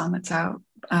new song that's out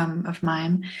of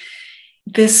mine.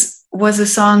 This was a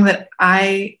song that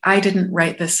I didn't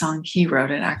write this song. He wrote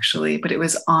it actually, but it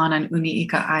was on an Uni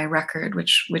Ika I record,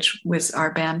 which was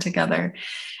our band together.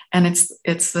 And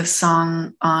it's the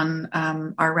song on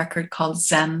our record called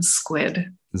Zen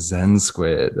Squid. Zen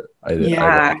Squid. I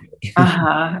Yeah. like it.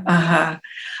 Uh-huh. Uh-huh.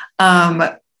 Um,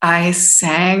 I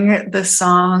sang the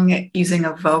song using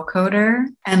a vocoder,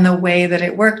 and the way that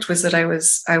it worked was that I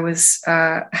was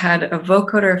had a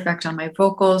vocoder effect on my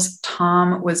vocals.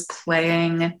 Tom was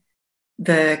playing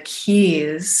the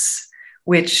keys,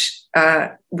 which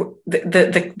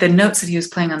the notes that he was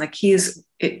playing on the keys,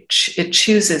 it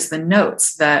chooses the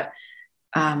notes that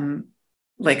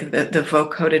like the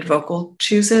vocoded vocal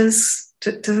chooses.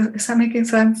 Is that making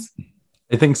sense?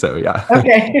 I think so, yeah.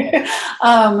 Okay.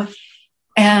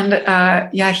 And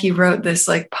yeah, he wrote this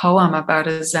like poem about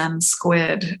a Zen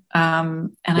squid.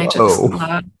 And I just Whoa.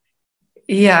 love,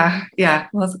 yeah, yeah,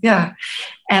 well, yeah.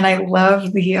 And I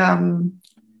love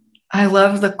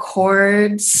the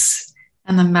chords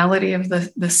and the melody of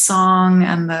the song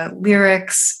and the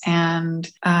lyrics. And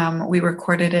we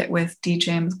recorded it with D.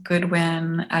 James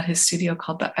Goodwin at his studio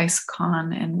called the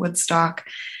Icecon in Woodstock.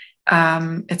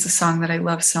 It's a song that I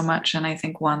love so much, and I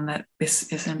think one that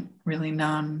isn't really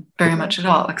known very much at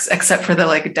all, except for the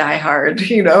like diehard,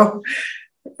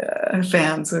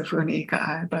 fans of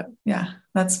Unika. But yeah,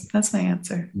 that's my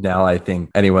answer. Now I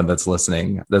think anyone that's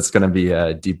listening, that's going to be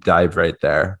a deep dive right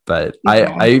there. But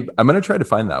Yeah. I'm going to try to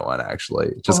find that one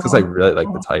actually, just because I Cool. really like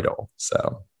the Cool. title.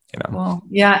 So, Cool.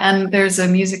 Yeah, and there's a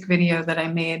music video that I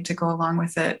made to go along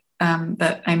with it,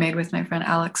 that I made with my friend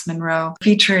Alex Monroe,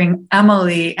 featuring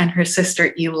Emily and her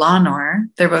sister Elanor.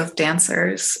 They're both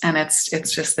dancers, and it's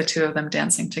just the two of them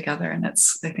dancing together, and I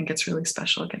think it's really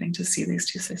special getting to see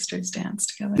these two sisters dance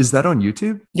together. is that on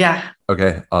YouTube? Yeah.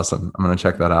 Okay, awesome. I'm going to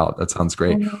check that out. That sounds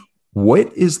great.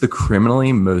 What is the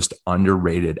criminally most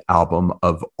underrated album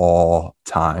of all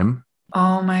time?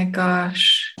 Oh my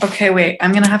gosh. Okay, wait.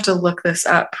 I'm gonna have to look this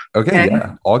up. Okay,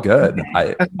 yeah, all good.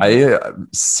 Okay. I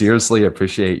seriously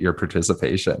appreciate your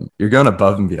participation. You're going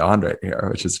above and beyond right here,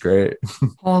 which is great.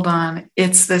 Hold on.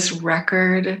 It's this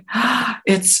record.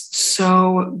 It's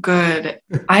so good.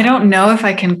 I don't know if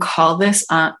I can call this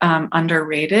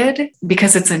underrated,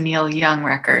 because it's a Neil Young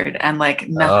record, and like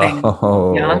nothing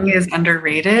Oh, Young is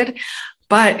underrated.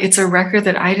 But it's a record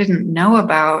that I didn't know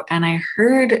about, and I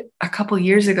heard a couple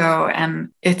years ago, and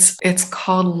it's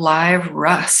called Live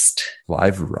Rust.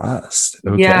 Live Rust.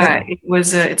 Yeah, Okay.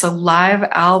 it's a live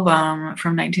album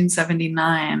from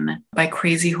 1979 by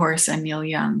Crazy Horse and Neil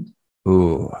Young.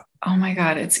 Ooh, Oh my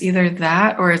God, it's either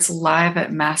that or it's Live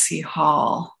at Massey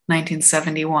Hall,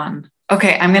 1971.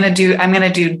 Okay, I'm gonna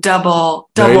do double.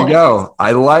 there you go.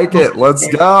 I like it. Let's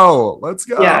go. Let's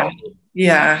Yeah, go.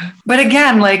 yeah. But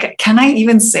again, like, can I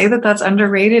even say that that's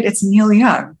underrated? It's Neil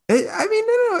Young. I mean,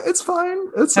 no, it's fine.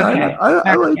 It's fine. Okay.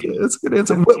 I like Okay. it. It's a good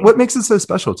answer. Okay. What makes it so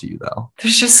special to you, though?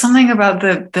 There's just something about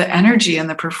the energy and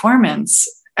the performance.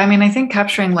 I mean, I think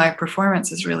capturing live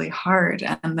performance is really hard,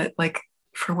 and that like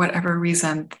for whatever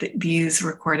reason, these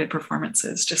recorded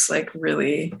performances just like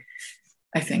really,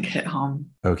 I think, hit home.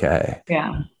 Okay.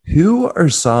 Yeah. Who are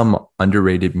some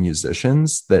underrated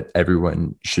musicians that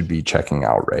everyone should be checking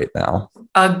out right now?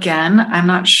 Again, I'm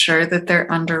not sure that they're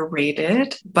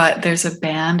underrated, but there's a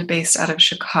band based out of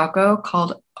Chicago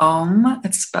called Ohm.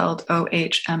 It's spelled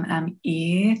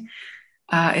Ohmme.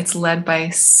 It's led by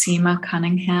Seema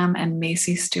Cunningham and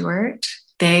Macy Stewart.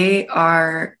 They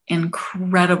are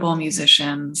incredible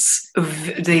musicians.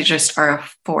 They just are a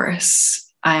force.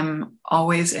 I'm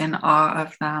always in awe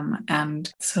of them.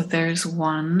 And so there's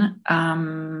one.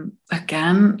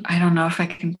 Again, I don't know if I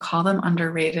can call them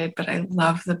underrated, but I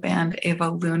love the band Ava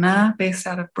Luna, based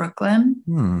out of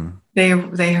Brooklyn. They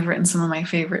have written some of my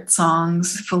favorite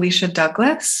songs. Felicia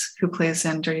Douglas, who plays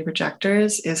in Dirty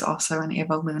Projectors, is also in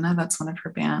Ava Luna. That's one of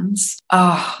her bands.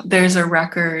 Oh, there's a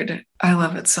record. I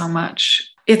love it so much.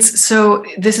 This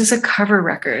is a cover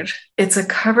record. It's a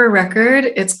cover record.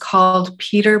 It's called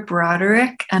Peter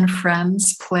Broderick and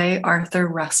Friends Play Arthur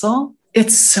Russell.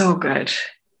 It's so good.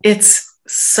 It's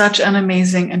such an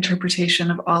amazing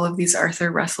interpretation of all of these Arthur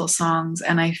Russell songs.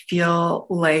 And I feel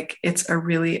like it's a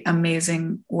really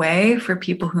amazing way for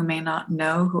people who may not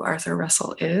know who Arthur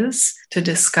Russell is to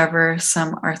discover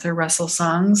some Arthur Russell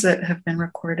songs that have been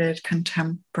recorded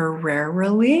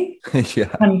contemporarily. Yeah.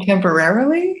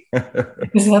 Contemporarily?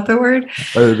 Is that the word?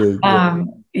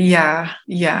 Yeah.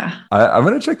 I'm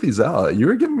going to check these out. You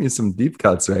were giving me some deep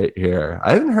cuts right here.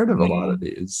 I haven't heard of a lot of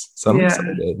these, so I'm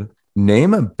excited.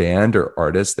 Name a band or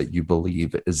artist that you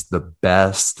believe is the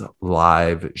best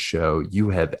live show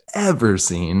you have ever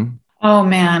seen. Oh,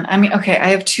 man. I mean, okay, I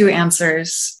have two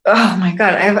answers. Oh, my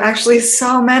God. I have actually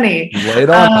so many. Lay it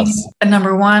on us.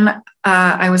 Number one,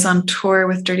 I was on tour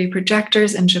with Dirty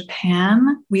Projectors in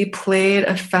Japan. We played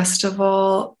a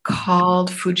festival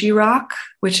called Fuji Rock,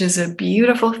 which is a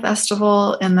beautiful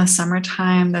festival in the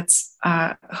summertime that's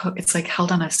it's like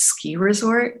held on a ski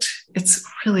resort. It's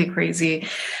really crazy.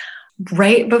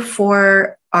 Right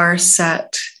before our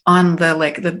set on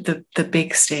the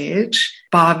big stage,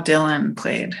 Bob Dylan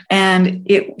played, and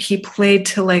he played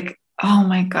to like, oh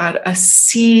my God, a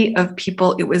sea of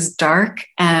people. It was dark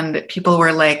and people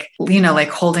were like, like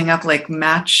holding up like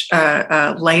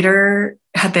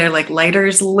had their like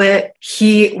lighters lit.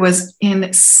 He was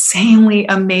insanely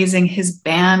amazing. His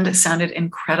band sounded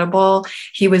incredible.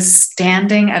 He was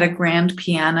standing at a grand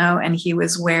piano and he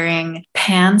was wearing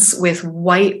pants with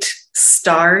white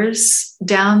stars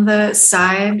down the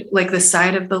side, like the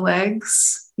side of the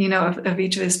legs, of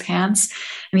each of his pants.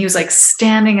 And he was like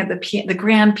standing at the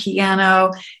grand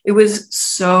piano. It was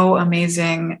so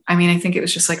amazing. I mean, I think it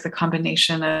was just like the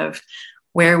combination of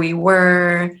where we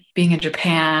were, being in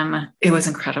Japan. It was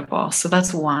incredible. So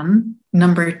that's one.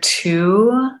 Number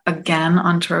two, again,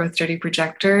 on tour with Dirty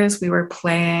Projectors, we were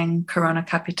playing Corona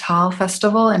Capital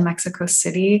Festival in Mexico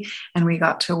City, and we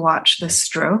got to watch the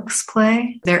Strokes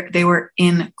play. They were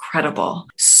incredible.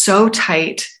 So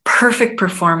tight, perfect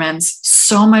performance,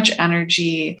 so much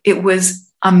energy. It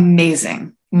was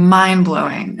amazing,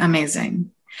 mind-blowing,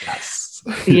 amazing. Yes.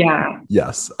 Yeah.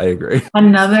 Yes, I agree.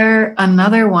 Another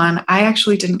one, I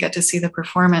actually didn't get to see the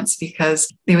performance because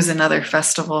it was another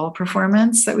festival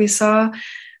performance that we saw.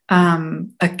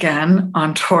 Again,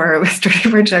 on tour with Dirty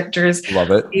Projectors.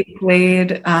 Love it. We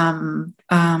played, oh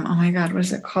my God, what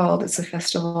is it called? It's a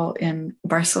festival in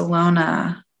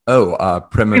Barcelona.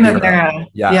 Primavera.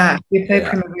 Yeah, we played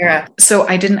Primavera. So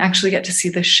I didn't actually get to see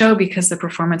the show because the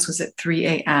performance was at 3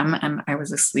 a.m. and I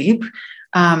was asleep.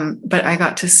 But I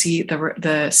got to see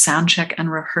the sound check and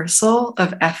rehearsal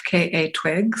of FKA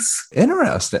Twigs.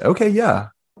 Interesting. Okay, yeah.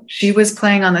 She was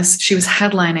playing on this. She was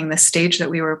headlining the stage that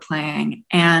we were playing,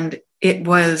 and it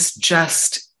was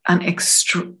just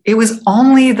it was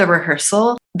only the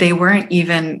rehearsal. They weren't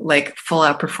even like full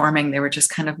out performing. They were just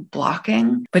kind of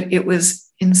blocking, but it was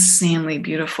insanely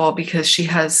beautiful because she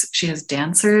has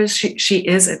dancers. She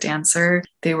is a dancer.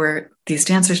 They were these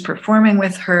dancers performing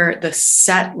with her, the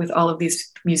set with all of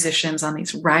these musicians on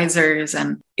these risers,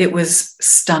 and it was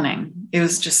stunning. It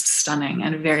was just stunning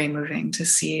and very moving to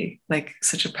see like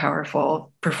such a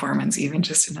powerful performance, even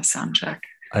just in a sound check.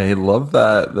 I love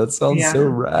that. That sounds so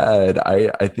rad.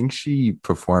 I think she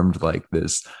performed like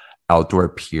this outdoor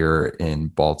pier in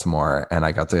Baltimore, and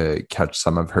I got to catch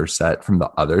some of her set from the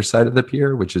other side of the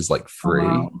pier, which is like free.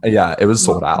 Oh, wow. Yeah, it was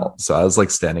sold out. So I was like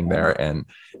standing there, and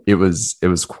it was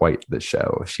quite the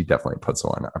show. She definitely puts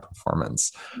on a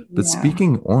performance. But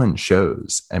speaking on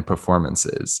shows and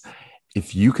performances,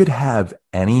 if you could have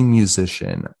any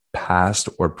musician, past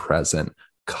or present,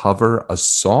 cover a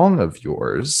song of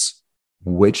yours,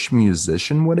 which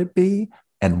musician would it be,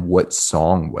 and what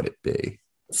song would it be?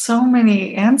 So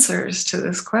many answers to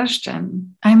this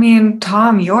question. I mean,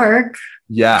 Tom York.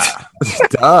 Yeah.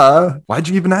 Duh. Why'd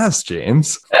you even ask,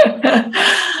 James? Tom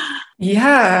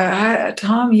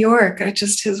York.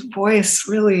 His voice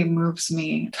really moves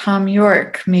me. Tom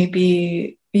York,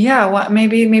 maybe. Yeah,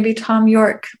 maybe Tom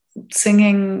York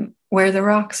singing Where the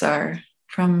Rocks Are.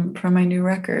 from my new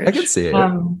I record. could see it.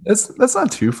 That's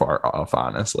not too far off,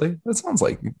 honestly. That sounds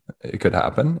like it could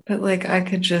happen. But like I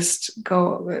could just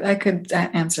go, I could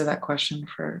answer that question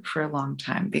for a long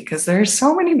time because there are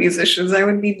so many musicians. I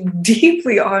would be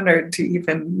deeply honored to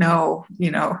even know,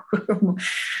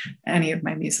 any of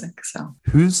my music. So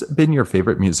Who's been your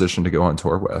favorite musician to go on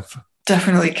tour with?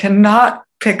 definitely cannot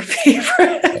pick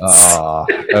favorites. Oh,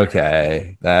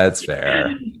 okay. That's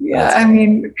fair. Yeah, That's I fair.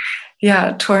 mean,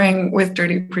 yeah, touring with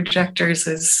Dirty Projectors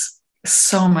is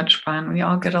so much fun. We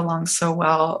all get along so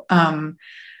well.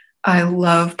 I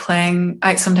love playing.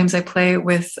 Sometimes I play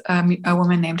with a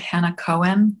woman named Hannah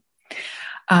Cohen.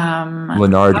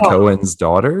 Leonard Oh Cohen's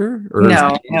daughter or his no,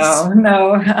 niece? no,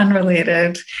 no,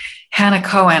 unrelated. Hannah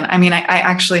Cohen. I mean, I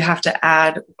actually have to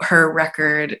add her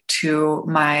record to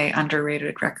my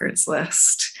underrated records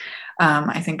list.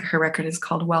 I think her record is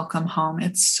called Welcome Home.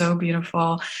 It's so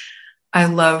beautiful. I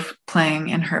love playing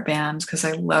in her band because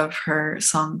I love her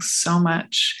songs so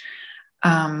much.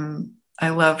 I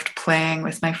loved playing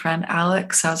with my friend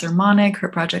Alex Sauser-Monig. Her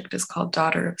project is called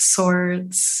Daughter of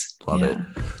Swords. Love it.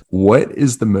 Yeah, What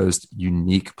is the most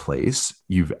unique place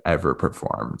you've ever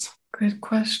performed? good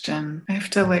question. I have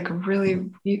to like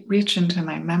really reach into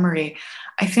my memory.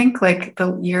 I think like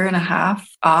the year and a half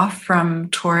off from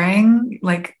touring,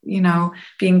 like,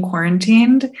 being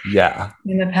quarantined Yeah.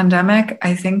 in the pandemic,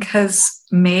 I think has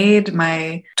made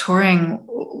my touring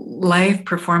life,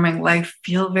 performing life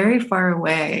feel very far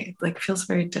away, like feels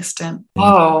very distant.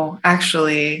 Oh,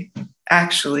 actually,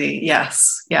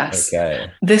 yes, yes.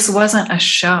 Okay. This wasn't a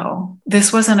show.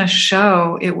 This wasn't a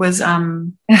show. It was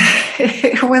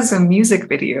it was a music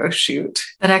video shoot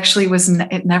that actually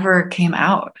it never came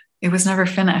out. It was never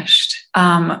finished.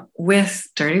 With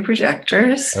Dirty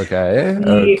Projectors. Okay.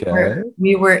 We Okay. were,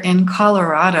 we were in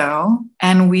Colorado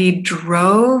and we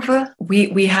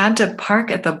had to park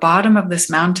at the bottom of this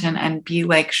mountain and be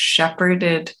like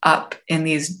shepherded up in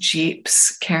these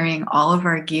Jeeps carrying all of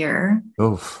our gear.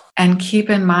 Oof. And keep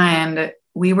in mind,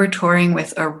 we were touring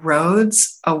with a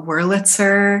Rhodes, a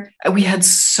Wurlitzer. We had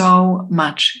so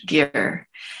much gear.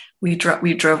 We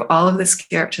drove all of this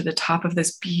gear up to the top of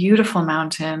this beautiful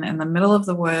mountain in the middle of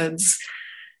the woods.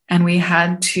 And we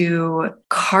had to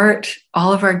cart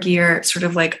all of our gear sort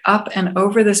of like up and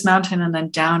over this mountain and then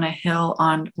down a hill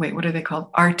on, wait, what are they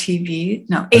called? RTV?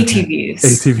 No, ATVs.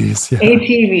 ATVs, yeah.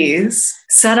 ATVs,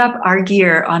 set up our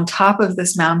gear on top of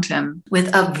this mountain with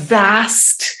a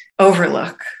vast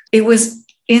overlook. It was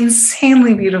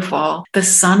insanely beautiful. The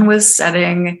sun was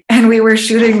setting and we were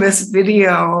shooting this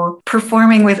video,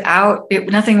 performing without it.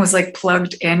 Nothing was like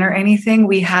plugged in or anything.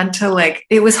 We had to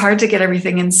it was hard to get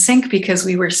everything in sync because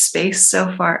we were spaced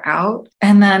so far out.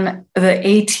 And then the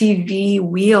ATV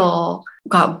wheel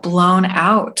got blown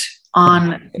out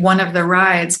on one of the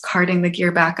rides, carting the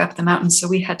gear back up the mountain. So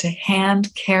we had to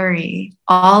hand carry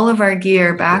all of our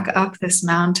gear back up this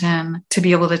mountain to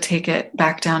be able to take it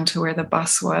back down to where the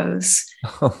bus was.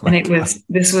 And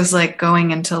this was like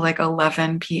going into like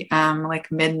 11 p.m., like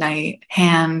midnight,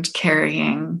 hand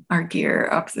carrying our gear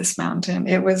up this mountain.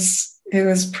 It was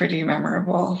pretty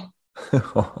memorable.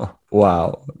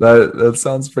 Wow, that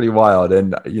sounds pretty wild.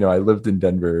 And I lived in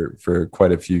Denver for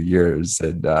quite a few years,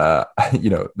 and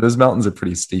those mountains are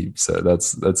pretty steep, so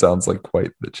that sounds like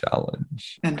quite the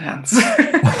challenge. Intense.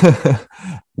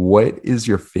 What is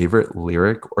your favorite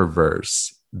lyric or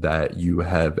verse that you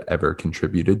have ever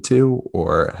contributed to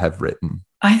or have written?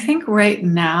 I think right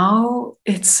now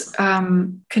it's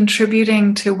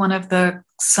contributing to one of the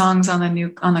songs on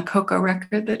the Coco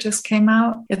record that just came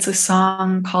out. It's a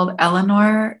song called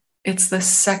Eleanor. It's the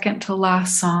second to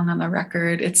last song on the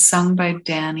record. It's sung by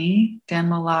Dan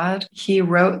Malad. He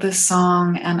wrote this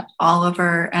song, and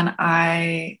Oliver and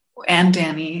I and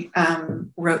Danny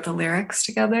wrote the lyrics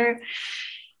together.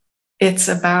 It's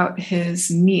about his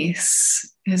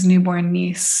newborn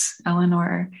niece,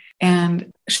 Eleanor.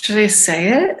 And should I say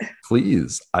it?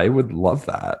 Please, I would love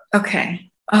that. Okay.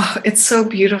 Oh, it's so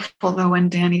beautiful though when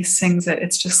Danny sings it.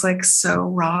 It's just like so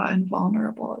raw and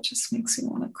vulnerable. It just makes me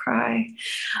want to cry.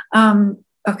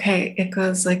 Okay, it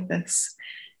goes like this.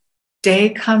 Day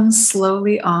comes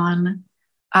slowly on.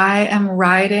 I am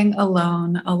riding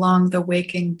alone along the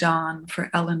waking dawn for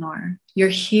Eleanor. You're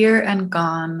here and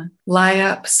gone. Lie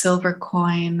up, silver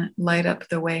coin, light up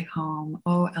the way home.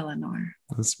 Oh, Eleanor.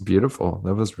 That's beautiful.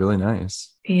 That was really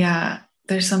nice. Yeah,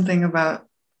 there's something about,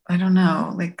 I don't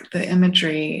know, like the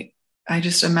imagery. I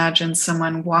just imagine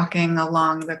someone walking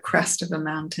along the crest of a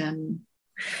mountain.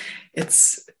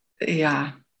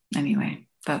 Anyway.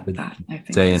 That I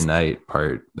think day and night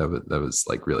part that was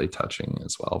like really touching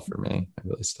as well for me. It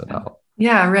really stood out.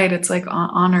 Yeah, right. It's like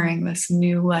honoring this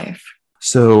new life.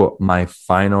 So my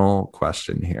final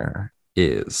question here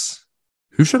is,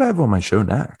 who should I have on my show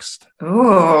next?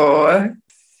 Oh.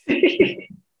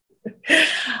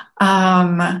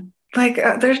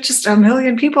 There's just a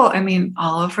million people. I mean,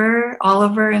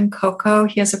 Oliver and Coco,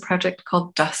 he has a project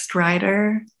called Dust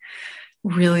Rider,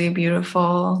 really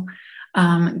beautiful.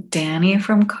 Danny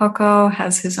from Coco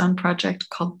has his own project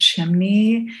called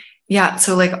Chimney. Yeah,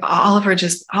 so like Oliver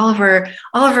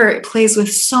plays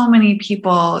with so many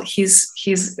people. He's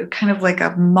kind of like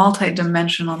a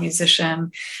multi-dimensional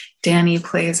musician. Danny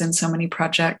plays in so many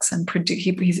projects and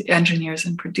he engineers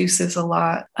and produces a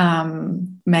lot.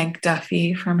 Meg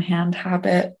Duffy from Hand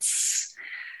Habits.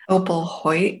 Opal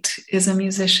Hoyt is a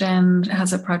musician,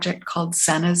 has a project called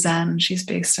Zen. She's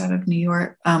based out of New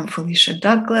York. Felicia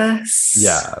Douglas.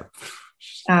 Yeah.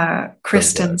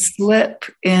 Kristen Slip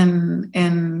in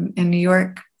New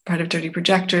York, part of Dirty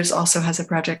Projectors, also has a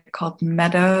project called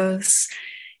Meadows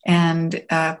and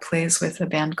plays with a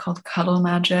band called Cuddle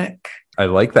Magic. I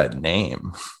like that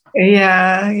name.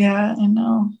 Yeah, I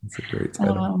know. It's a great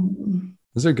title.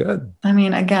 Those are good. I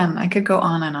mean, again, I could go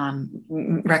on and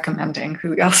on recommending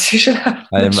who else you should have.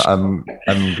 I'm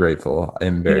grateful.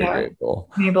 I'm very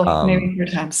grateful. Maybe for your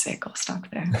time's sake, I'll stop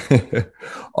there.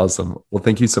 Awesome. Well,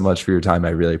 thank you so much for your time.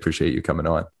 I really appreciate you coming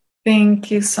on. Thank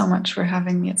you so much for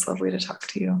having me. It's lovely to talk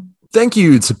to you. Thank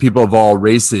you to people of all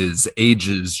races,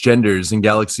 ages, genders, and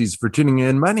galaxies for tuning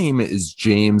in. My name is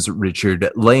James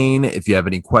Richard Lane. If you have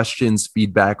any questions,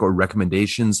 feedback, or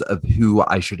recommendations of who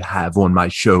I should have on my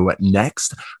show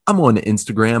next, I'm on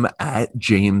Instagram at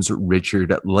James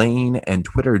Richard Lane and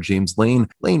Twitter, James Lane,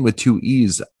 Lane with 2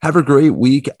 E's. Have a great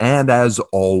week. And as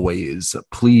always,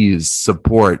 please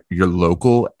support your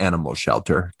local animal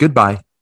shelter. Goodbye.